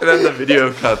 And then the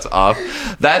video cuts off.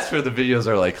 That's where the videos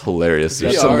are like hilarious.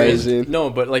 That's amazing. No,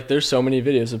 but like there's so many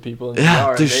videos of people in VR.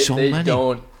 Yeah, there's so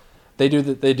many. They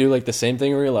do like the same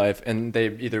thing in real life, and they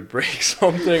either break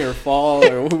something or fall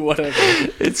or whatever.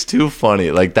 It's too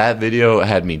funny. Like that video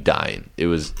had me dying. It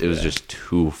was just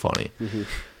too funny.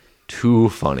 Too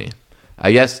funny.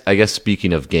 I guess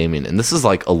speaking of gaming, and this is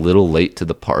like a little late to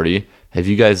the party. Have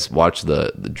you guys watched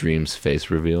the Dreams face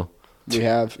reveal? We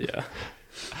have. Yeah.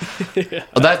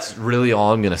 Well, that's really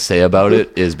all I'm gonna say about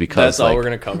it, is because that's all we're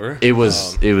gonna cover. It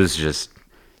was just.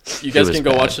 You guys can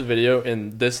go watch the video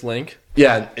in this link.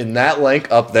 Yeah, in that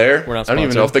link up there. We're not I don't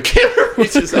even know if the camera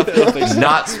reaches up.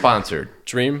 Not sponsored.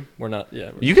 Dream, we're not.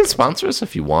 Yeah, you can sponsor us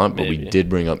if you want, but Maybe. we did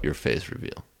bring up your face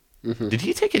reveal. Did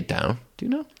he take it down? Do you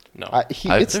know? No.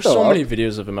 There's so many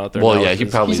videos of him out there. Well, now yeah, he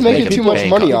probably he's making too much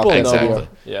money off it. Exactly.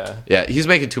 Yeah, he's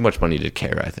making too much money to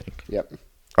care, I think. Yep.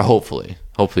 Or hopefully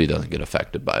he doesn't get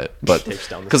affected by it. But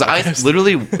because I podcast.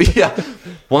 literally,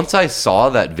 once I saw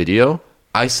that video,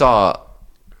 I saw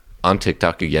on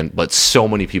TikTok again, but so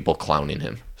many people clowning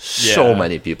him. So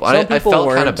many people. I felt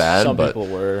kind of bad, some but people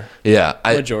were. Yeah,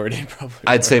 Majority probably.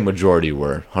 I'd say majority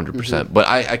were 100%. But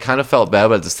I kind of felt bad,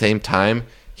 but at the same time,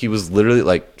 he was literally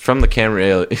like from the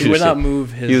camera. He would not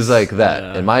move his. He was like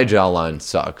that, and my jawline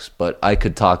sucks, but I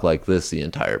could talk like this the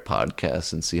entire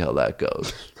podcast and see how that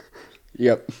goes.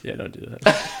 Yep. Yeah, don't do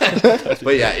that.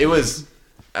 But yeah, it was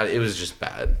just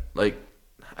bad. Like,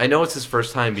 I know it's his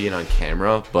first time being on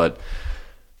camera, but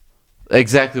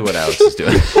exactly what Alex is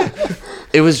doing.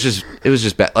 It was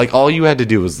just bad. Like, all you had to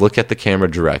do was look at the camera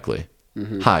directly.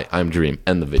 Hi, I'm Dream.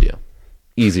 End the video.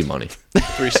 Easy money.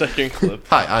 3-second clip.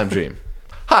 Hi, I'm Dream.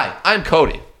 Hi, I'm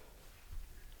Cody.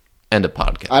 End of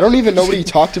podcast. I don't even know what he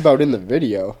talked about in the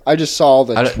video. I just saw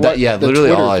literally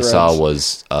Twitter all I threads. saw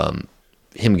was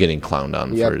him getting clowned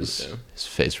on for his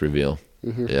face reveal.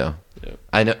 Yeah.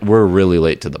 I know we're really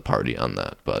late to the party on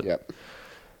that, but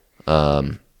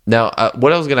now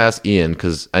what I was going to ask Ian,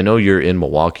 because I know you're in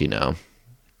Milwaukee now.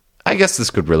 I guess this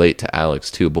could relate to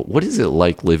Alex too, but what is it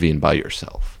like living by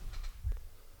yourself?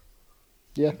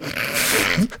 Yeah.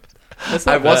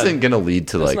 I wasn't going to lead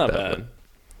to That's like not that.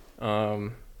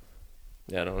 bad.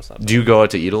 Yeah, no, it's not bad. Do you go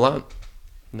out to eat a lot?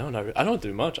 No, not really. I don't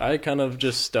do much. I kind of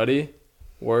just study,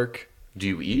 work. Do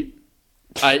you eat?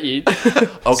 I eat.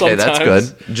 Okay, that's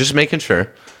good. Just making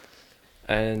sure.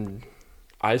 And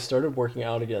I started working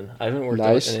out again. I haven't worked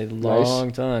Nice, out in a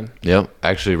long time. Yep.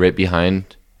 Actually, right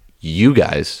behind you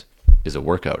guys is a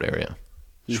workout area.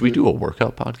 Should we do a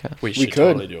workout podcast? We should could.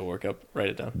 totally do a workout. Write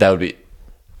it down. That would be.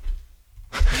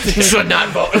 Should not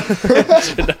vote.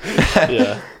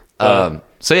 Yeah.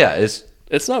 So yeah,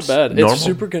 It's not bad. normal. It's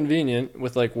super convenient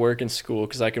with like work and school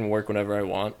because I can work whenever I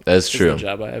want. That's It's true. the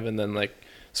job I have, and then like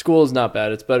school is not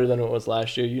bad. It's better than it was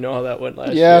last year. You know how that went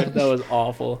last Yeah. year? That was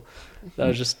awful. That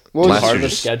was just What too was- hard. Last year The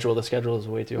just- schedule. The schedule is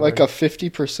way too Like hard. a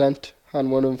 50% on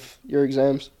one of your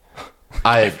exams.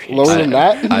 I Lower than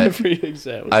that? Every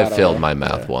exam. Was I don't failed know. my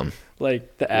math one.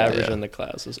 like the average yeah. in the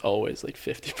class is always like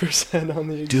 50% on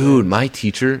the exam. Dude, my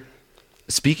teacher.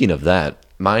 Speaking of that,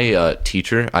 my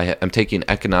teacher. I'm taking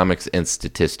economics and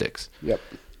statistics. Yep.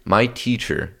 My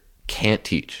teacher can't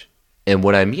teach, and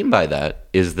what I mean by that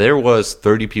is there was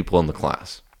 30 people in the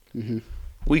class.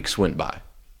 Weeks went by.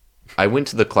 I went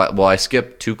to the class. Well, I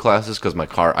skipped 2 classes because my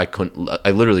car.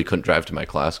 I literally couldn't drive to my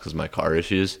class because of my car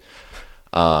issues.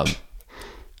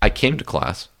 I came to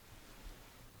class.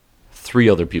 3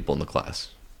 other people in the class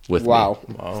with Wow.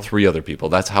 me. 3 other people.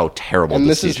 That's how terrible And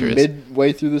this this is teacher is.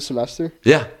 midway through the semester?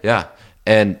 Yeah, yeah.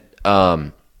 And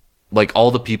like all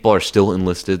the people are still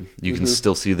enlisted. You can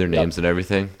still see their names and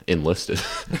everything. Enlisted.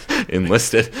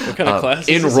 Enlisted. What kind of class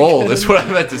is this enrolled again? is what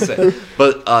I meant to say.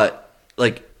 But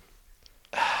like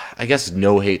I guess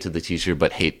no hate to the teacher,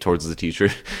 but hate towards the teacher.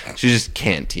 She just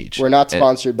can't teach. We're not And-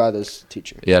 sponsored by this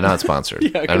teacher. yeah, not sponsored. Yeah,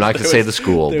 'cause I'm not going to say the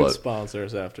school, they would but sponsor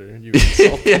us after you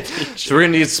insult yeah. the teacher. So we're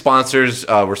gonna need sponsors.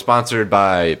 We're sponsored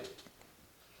by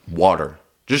water,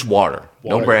 just water.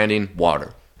 No Water. branding,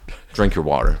 water. Drink your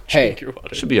water. Hey, Drink your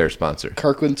water. Should be our sponsor.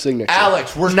 Kirkland signature.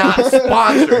 Alex, we're not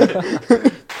sponsored.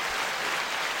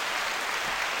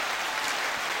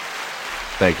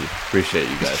 Thank you, appreciate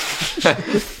you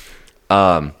guys.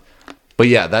 But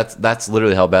yeah, that's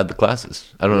literally how bad the class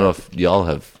is. I don't know if y'all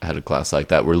have had a class like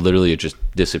that where literally it just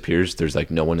disappears. There's like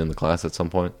no one in the class at some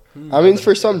point. I mean,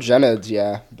 for some gen eds,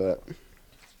 yeah, but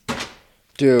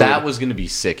dude, That was gonna be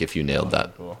sick if you nailed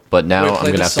that. cool. But now Wait, I'm play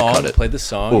gonna the have song. to cut it. Play the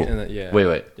song. Ooh. And then, yeah.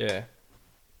 Wait. Yeah.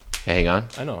 Hey, hang on.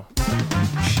 I know.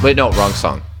 Wait, no, wrong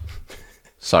song.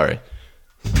 Sorry.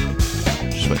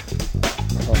 Just wait.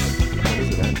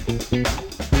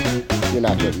 you're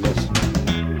not getting this.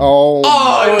 Oh,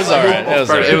 Oh, It was all right. It was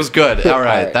all right. It was good. All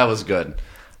right, right. that was good.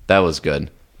 That was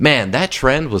good. Man, that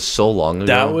trend was so long ago.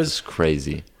 That was- It's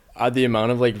crazy. The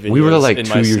amount of like videos We were, like, in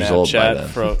 2 my years old by Snapchat then.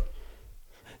 from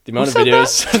the amount of said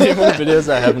videos, the amount of videos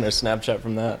I have in our Snapchat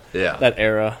from that Yeah. that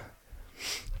era.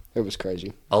 it was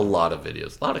crazy. A lot of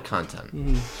videos, a lot of content.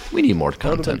 We need more That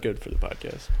would have been content. good for the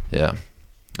podcast. Yeah.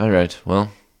 All right.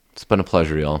 Well, it's been a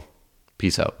pleasure, y'all.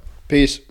 Peace out. Peace.